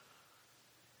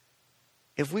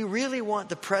 If we really want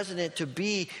the president to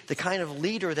be the kind of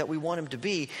leader that we want him to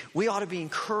be, we ought to be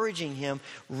encouraging him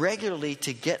regularly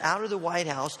to get out of the White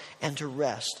House and to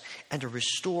rest and to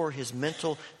restore his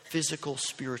mental, physical,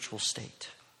 spiritual state.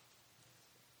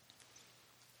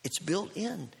 It's built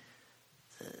in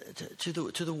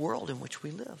to the world in which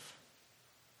we live.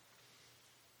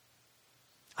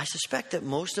 I suspect that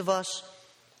most of us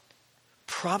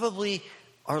probably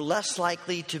are less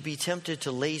likely to be tempted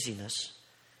to laziness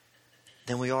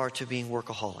than we are to being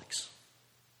workaholics.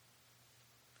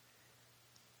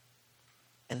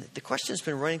 And the question that's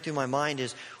been running through my mind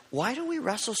is, why do we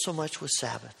wrestle so much with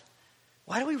Sabbath?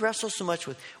 Why do we wrestle so much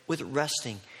with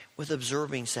resting, with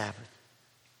observing Sabbath?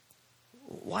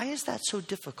 Why is that so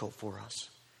difficult for us?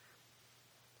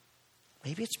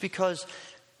 Maybe it's because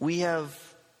we have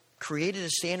created a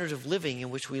standard of living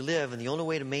in which we live, and the only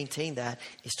way to maintain that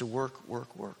is to work.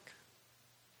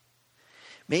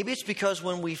 Maybe it's because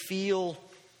when we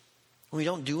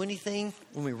don't do anything,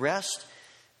 when we rest,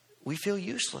 we feel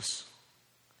useless.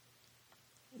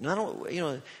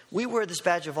 We wear this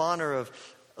badge of honor of,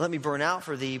 let me burn out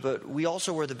for thee, but we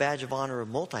also wear the badge of honor of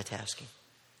multitasking.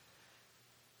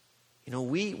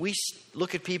 We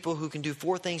look at people who can do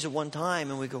 4 things at one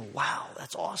time and we go, wow,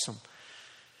 that's awesome.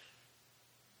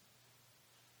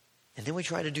 And then we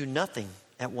try to do nothing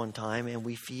at one time and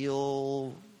we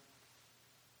feel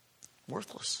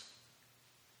worthless.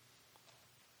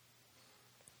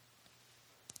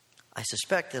 I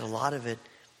suspect that a lot of it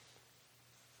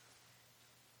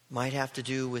might have to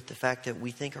do with the fact that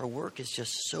we think our work is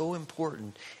just so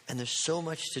important and there's so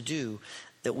much to do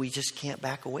that we just can't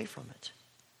back away from it.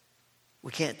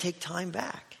 We can't take time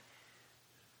back.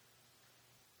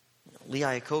 Lee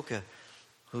Iacocca,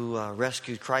 who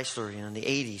rescued Chrysler in the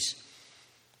 80s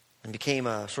and became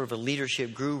a sort of a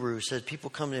leadership guru, said people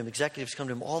come to him, executives come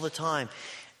to him all the time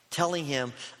telling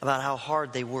him about how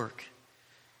hard they work.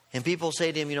 And people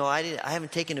say to him, I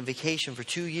haven't taken a vacation for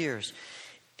 2 years.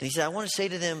 And he said, I want to say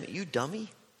to them, you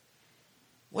dummy.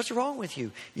 What's wrong with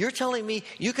you? You're telling me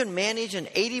you can manage an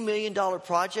 $80 million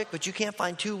project, but you can't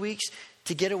find 2 weeks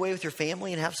to get away with your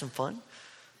family and have some fun?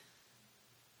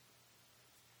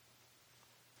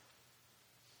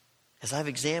 As I've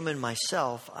examined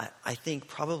myself, I think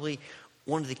probably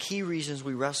one of the key reasons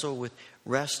we wrestle with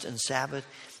rest and Sabbath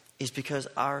is because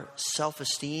our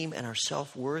self-esteem and our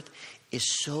self-worth is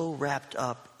so wrapped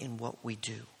up in what we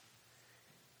do,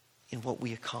 in what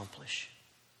we accomplish.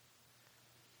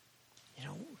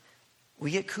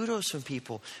 We get kudos from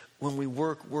people when we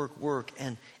work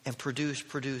and produce.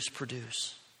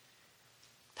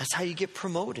 That's how you get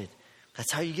promoted.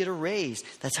 That's how you get a raise.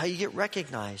 That's how you get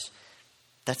recognized.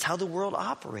 That's how the world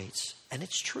operates. And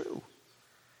it's true.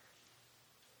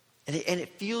 And it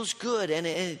feels good. And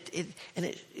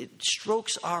it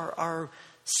strokes our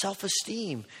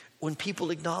self-esteem when people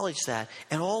acknowledge that.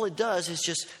 And all it does is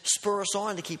just spur us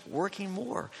on to keep working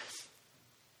more.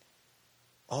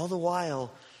 All the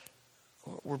while,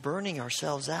 we're burning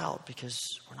ourselves out because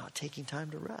we're not taking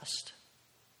time to rest.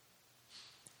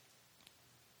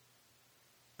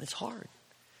 It's hard.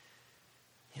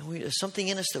 There's something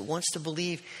in us that wants to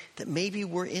believe that maybe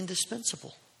we're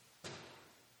indispensable.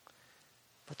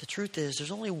 But the truth is,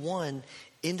 there's only one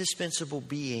indispensable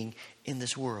being in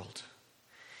this world.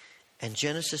 And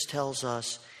Genesis tells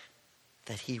us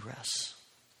that he rests.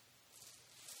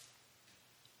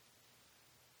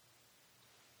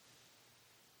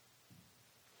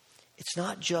 It's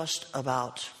not just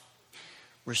about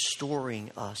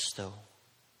restoring us, though.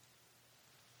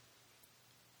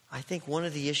 I think one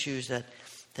of the issues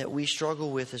that we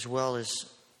struggle with as well is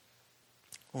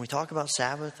when we talk about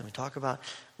Sabbath and we talk about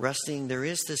resting, there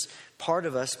is this part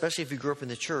of us, especially if you grew up in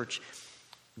the church,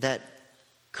 that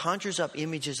conjures up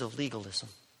images of legalism.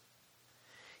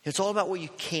 It's all about what you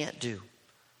can't do.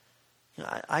 You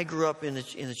know, I grew up in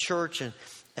the church, and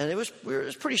it was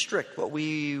pretty strict what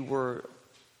we were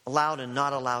allowed and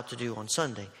not allowed to do on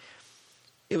Sunday.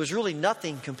 It was really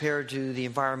nothing compared to the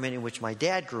environment in which my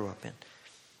dad grew up in.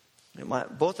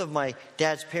 Both of my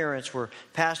dad's parents were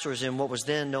pastors in what was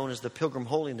then known as the Pilgrim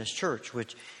Holiness Church,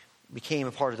 which became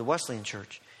a part of the Wesleyan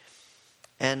Church.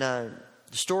 And the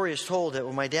story is told that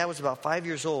when my dad was about 5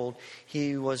 years old,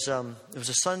 it was a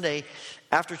Sunday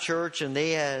after church, and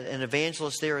they had an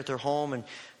evangelist there at their home, and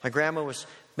my grandma was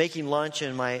making lunch,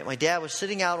 and my dad was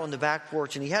sitting out on the back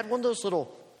porch, and he had one of those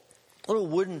little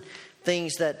wooden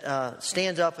things that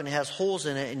stands up and it has holes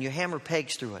in it, and you hammer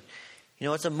pegs through it. You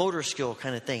know, it's a motor skill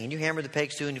kind of thing. And you hammer the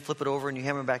pegs too, and you flip it over, and you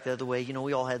hammer it back the other way. You know,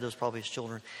 we all had those probably as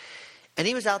children. And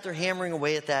he was out there hammering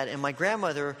away at that. And my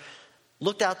grandmother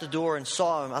looked out the door and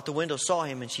saw him, out the window, saw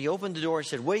him. And she opened the door and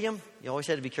said, "William," you always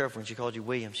had to be careful when she called you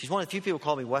William. She's one of the few people who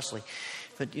call me Wesley.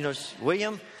 But, you know,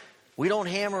 "William, we don't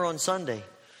hammer on Sunday."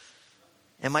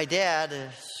 And my dad,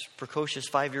 a precocious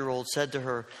 5-year-old, said to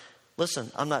her,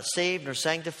 "Listen, I'm not saved nor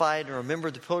sanctified nor a member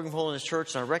of the Pilgrim Holiness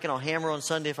Church, and I reckon I'll hammer on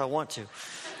Sunday if I want to."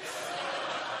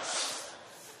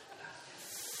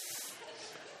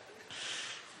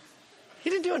 He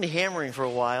didn't do any hammering for a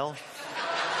while.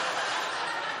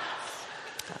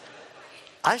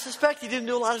 I suspect he didn't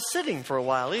do a lot of sitting for a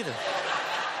while either.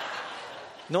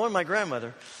 Knowing my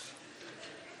grandmother.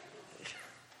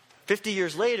 50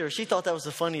 years later, she thought that was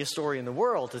the funniest story in the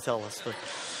world to tell us. But,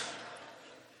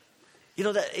 you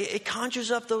know, that it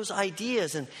conjures up those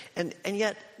ideas, and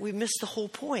yet we miss the whole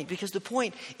point, because the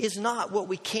point is not what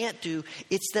we can't do.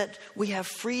 It's that we have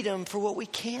freedom for what we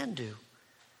can do.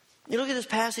 You look at this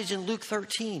passage in Luke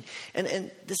 13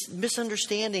 and this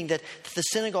misunderstanding that the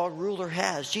synagogue ruler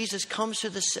has. Jesus comes to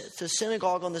the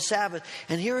synagogue on the Sabbath,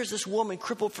 and here is this woman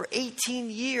crippled for 18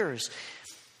 years.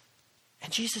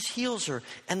 And Jesus heals her.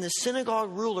 And the synagogue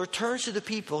ruler turns to the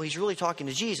people. He's really talking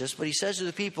to Jesus, but he says to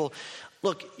the people,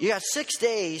 "Look, you got 6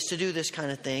 days to do this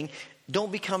kind of thing.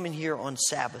 Don't be coming here on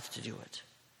Sabbath to do it."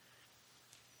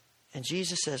 And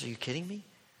Jesus says, "Are you kidding me?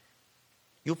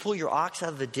 You'll pull your ox out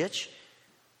of the ditch,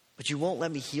 but you won't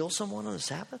let me heal someone on the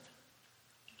Sabbath?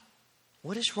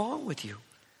 What is wrong with you?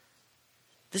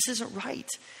 This isn't right.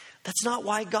 That's not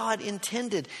why God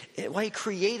intended, why He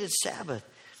created Sabbath.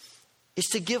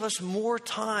 It's to give us more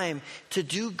time to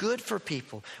do good for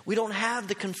people. We don't have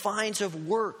the confines of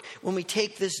work when we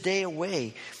take this day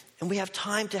away. And we have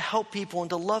time to help people and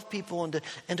to love people and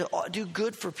to do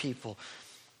good for people.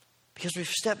 Because we've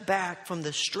stepped back from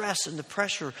the stress and the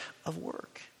pressure of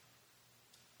work.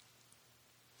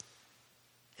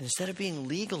 And instead of being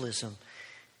legalism,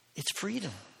 it's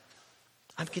freedom.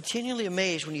 I'm continually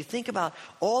amazed when you think about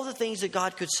all the things that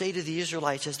God could say to the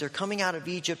Israelites as they're coming out of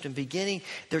Egypt and beginning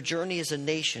their journey as a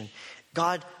nation.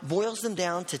 God boils them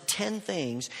down to 10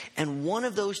 things, and one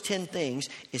of those 10 things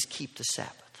is keep the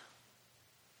Sabbath.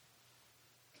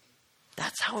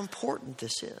 That's how important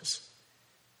this is.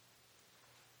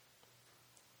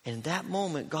 And in that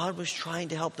moment, God was trying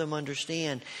to help them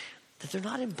understand that they're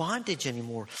not in bondage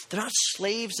anymore. They're not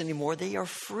slaves anymore. They are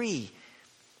free.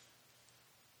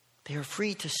 They are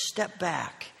free to step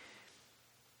back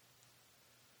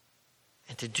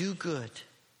and to do good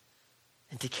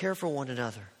and to care for one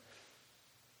another.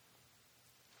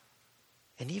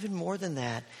 And even more than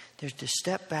that, they're to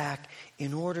step back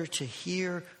in order to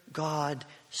hear God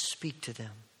speak to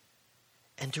them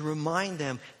and to remind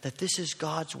them that this is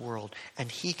God's world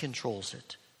and He controls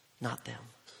it, not them.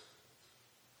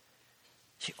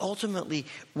 See, ultimately,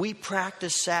 we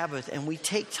practice Sabbath and we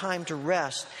take time to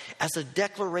rest as a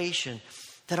declaration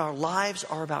that our lives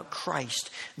are about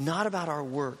Christ, not about our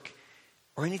work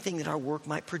or anything that our work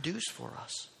might produce for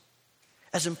us.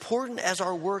 As important as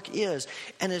our work is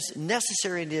and as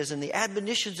necessary it is and the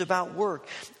admonitions about work,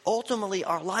 ultimately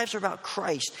our lives are about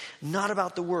Christ, not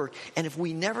about the work. And if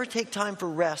we never take time for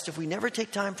rest, if we never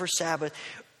take time for Sabbath,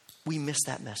 we miss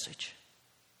that message.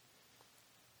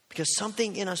 Because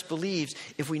something in us believes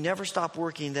if we never stop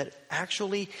working that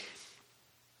actually,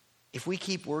 if we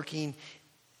keep working,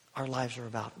 our lives are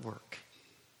about work.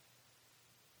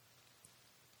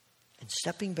 And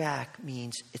stepping back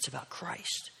means it's about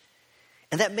Christ.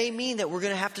 And that may mean that we're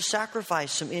going to have to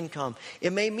sacrifice some income.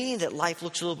 It may mean that life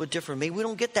looks a little bit different. Maybe we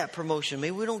don't get that promotion.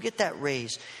 Maybe we don't get that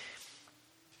raise.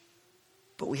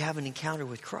 But we have an encounter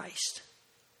with Christ.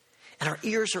 and our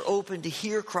ears are open to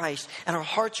hear Christ, and our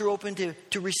hearts are open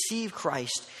to receive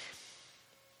Christ,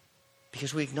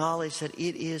 because we acknowledge that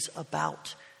it is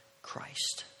about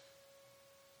Christ.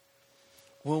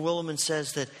 Will Willimon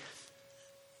says that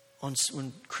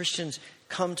when Christians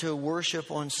come to worship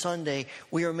on Sunday,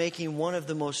 we are making one of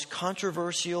the most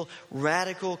controversial,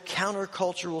 radical,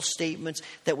 countercultural statements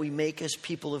that we make as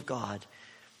people of God,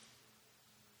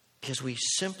 because we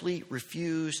simply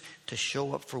refuse to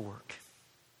show up for work.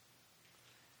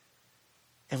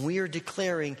 And we are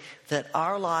declaring that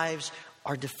our lives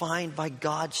are defined by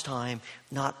God's time,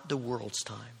 not the world's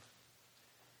time.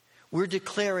 We're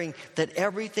declaring that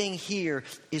everything here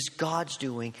is God's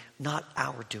doing, not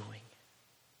our doing.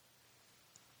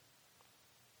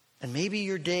 And maybe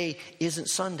your day isn't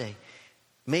Sunday.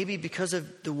 Maybe because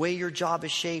of the way your job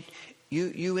is shaped,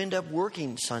 you end up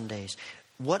working Sundays.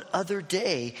 What other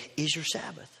day is your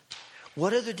Sabbath?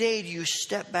 What other day do you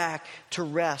step back to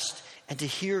rest and to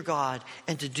hear God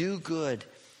and to do good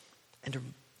and to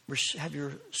have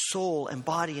your soul and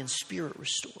body and spirit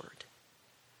restored?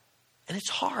 And it's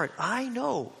hard. I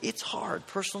know it's hard.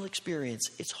 Personal experience,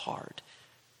 it's hard.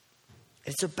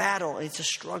 It's a battle. It's a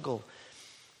struggle.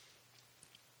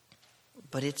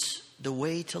 But it's the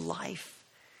way to life.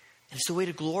 And it's the way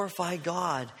to glorify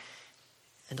God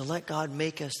and to let God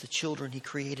make us the children He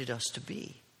created us to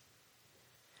be.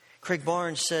 Craig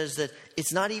Barnes says that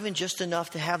it's not even just enough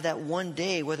to have that one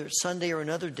day, whether it's Sunday or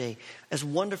another day. As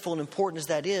wonderful and important as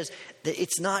that is, that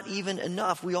it's not even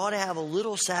enough. We ought to have a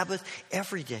little Sabbath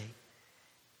every day.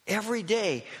 Every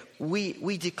day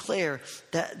we declare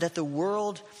that the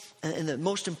world and the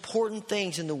most important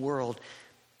things in the world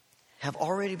have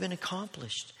already been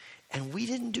accomplished. And we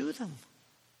didn't do them.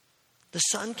 The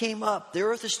sun came up. The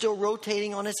earth is still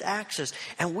rotating on its axis.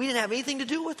 And we didn't have anything to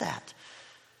do with that.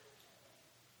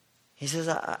 He says,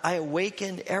 I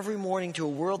awakened every morning to a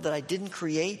world that I didn't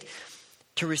create,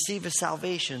 to receive a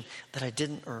salvation that I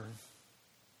didn't earn.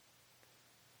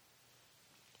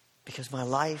 Because my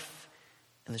life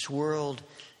in this world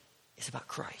is about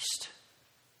Christ.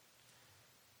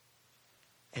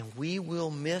 And we will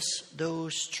miss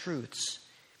those truths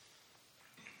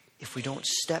if we don't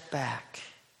step back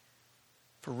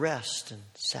for rest and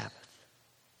Sabbath.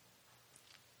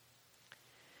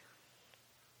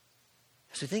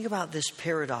 As we think about this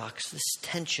paradox, this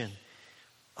tension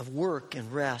of work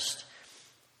and rest,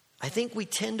 I think we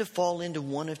tend to fall into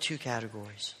one of two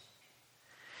categories.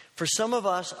 For some of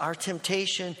us, our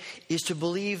temptation is to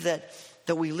believe that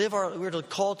we're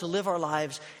called to live our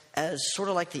lives as sort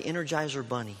of like the Energizer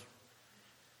Bunny.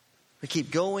 We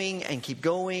keep going and keep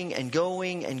going and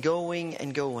going and going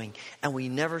and going, and we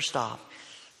never stop.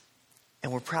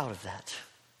 And we're proud of that.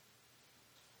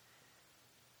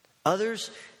 Others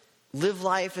live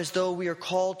life as though we are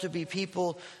called to be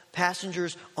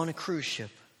passengers on a cruise ship.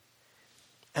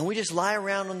 And we just lie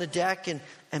around on the deck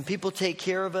and people take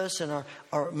care of us, and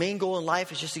our main goal in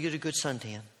life is just to get a good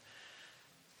suntan.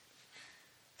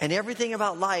 And everything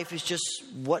about life is just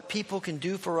what people can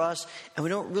do for us, and we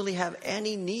don't really have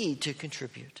any need to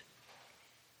contribute.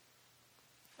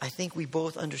 I think we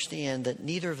both understand that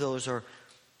neither of those are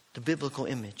the biblical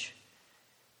image.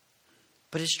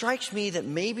 But it strikes me that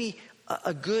maybe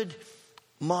a good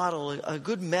model, a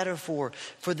good metaphor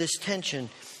for this tension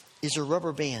is a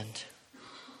rubber band.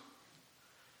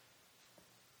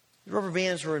 Rubber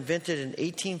bands were invented in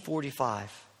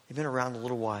 1845. They've been around a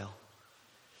little while.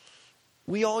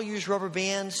 We all use rubber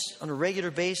bands on a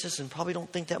regular basis and probably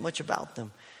don't think that much about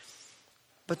them.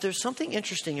 But there's something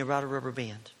interesting about a rubber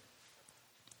band.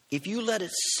 If you let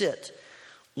it sit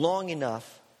long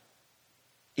enough,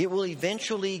 it will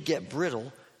eventually get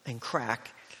brittle and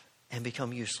crack and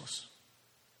become useless.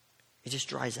 It just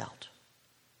dries out.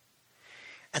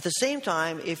 At the same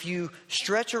time, if you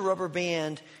stretch a rubber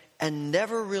band and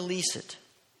never release it,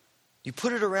 you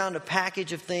put it around a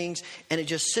package of things and it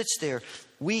just sits there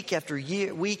week after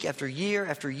year, week after year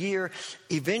after year,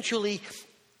 eventually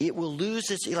it will lose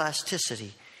its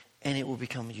elasticity and it will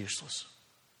become useless.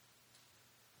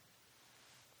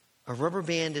 A rubber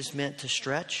band is meant to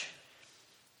stretch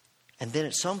and then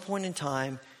at some point in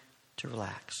time to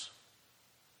relax.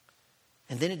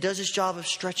 And then it does its job of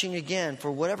stretching again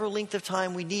for whatever length of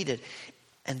time we need it,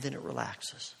 and then it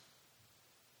relaxes.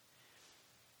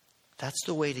 That's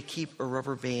the way to keep a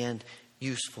rubber band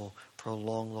useful for a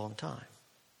long, long time.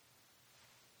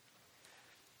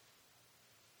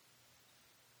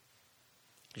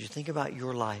 As you think about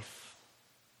your life,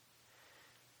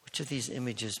 which of these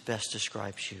images best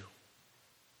describes you?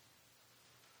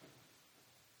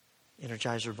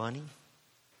 Energizer Bunny?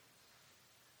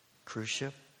 Cruise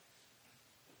ship?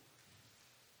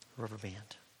 Rubber band?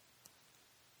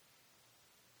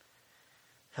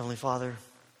 Heavenly Father,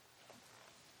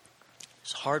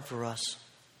 it's hard for us.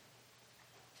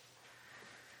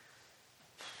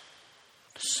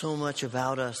 So much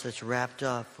about us that's wrapped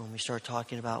up when we start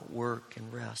talking about work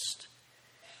and rest.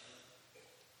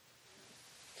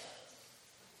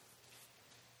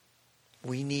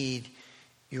 We need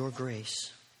your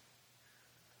grace.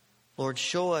 Lord,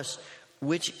 show us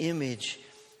which image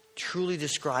truly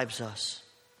describes us.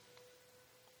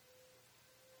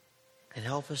 And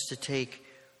help us to take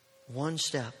one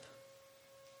step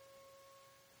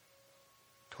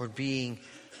toward being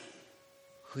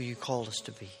who you called us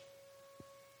to be.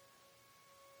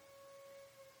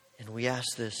 And we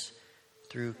ask this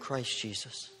through Christ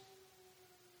Jesus.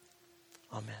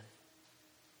 Amen.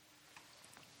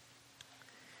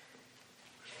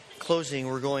 Closing,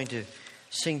 we're going to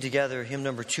sing together hymn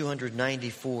number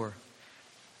 294.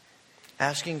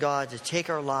 Asking God to take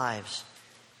our lives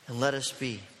and let us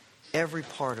be every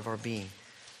part of our being.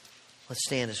 Let's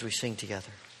stand as we sing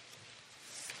together.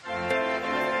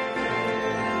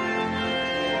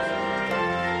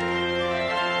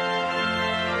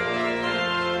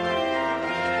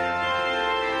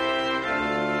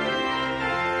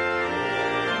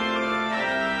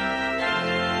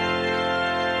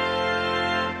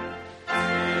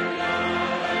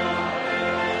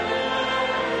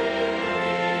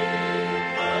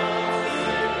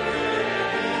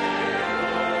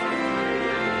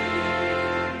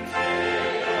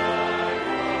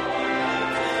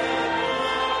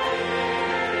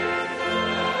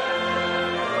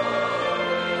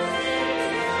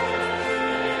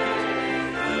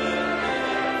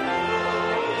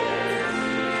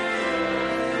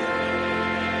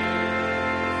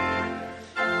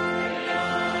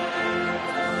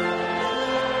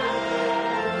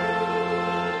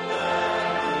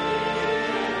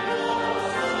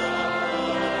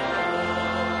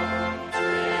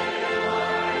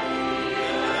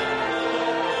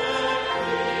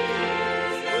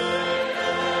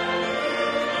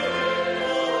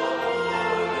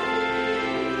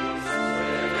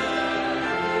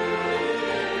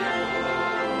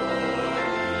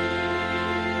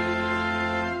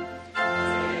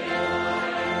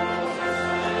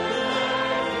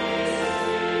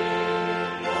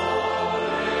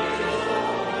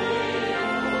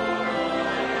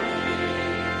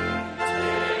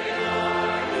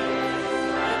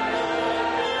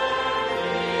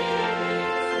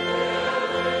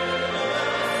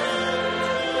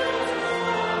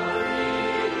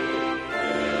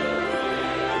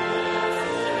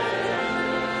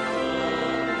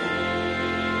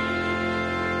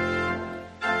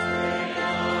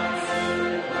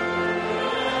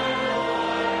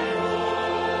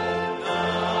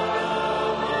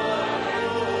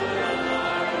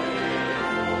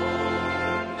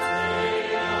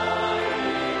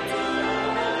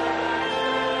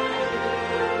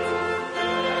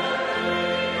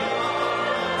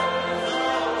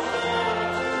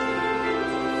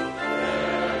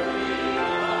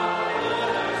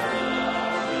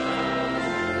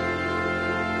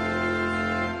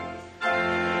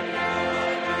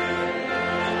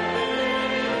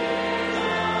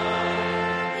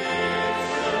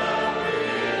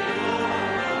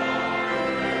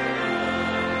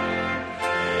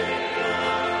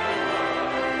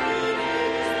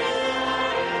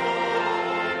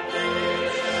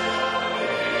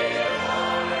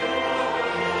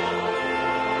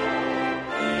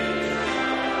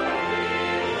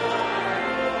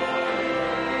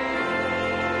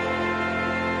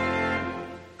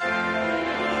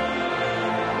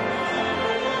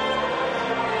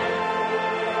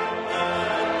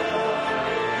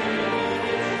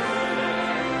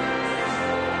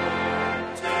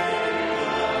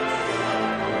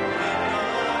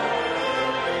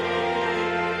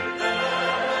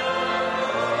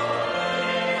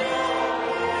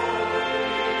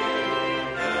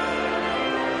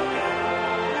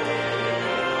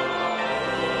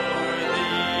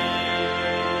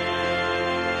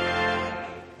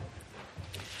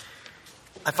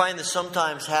 I find that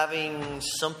sometimes having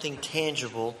something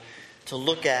tangible to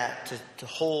look at, to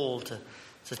hold,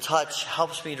 to touch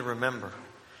helps me to remember.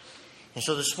 And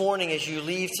so this morning as you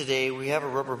leave today, we have a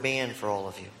rubber band for all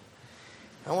of you.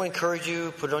 I want to encourage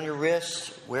you, put it on your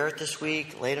wrist, wear it this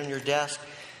week, lay it on your desk,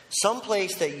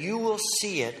 someplace that you will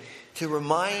see it to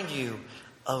remind you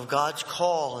of God's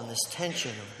call and this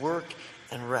tension of work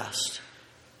and rest.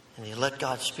 And you let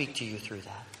God speak to you through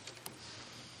that.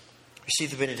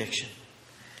 Receive the benediction.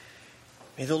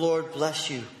 May the Lord bless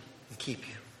you and keep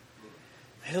you.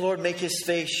 May the Lord make His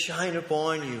face shine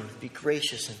upon you and be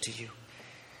gracious unto you.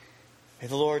 May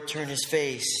the Lord turn His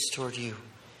face toward you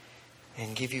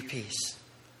and give you peace.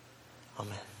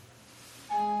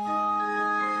 Amen.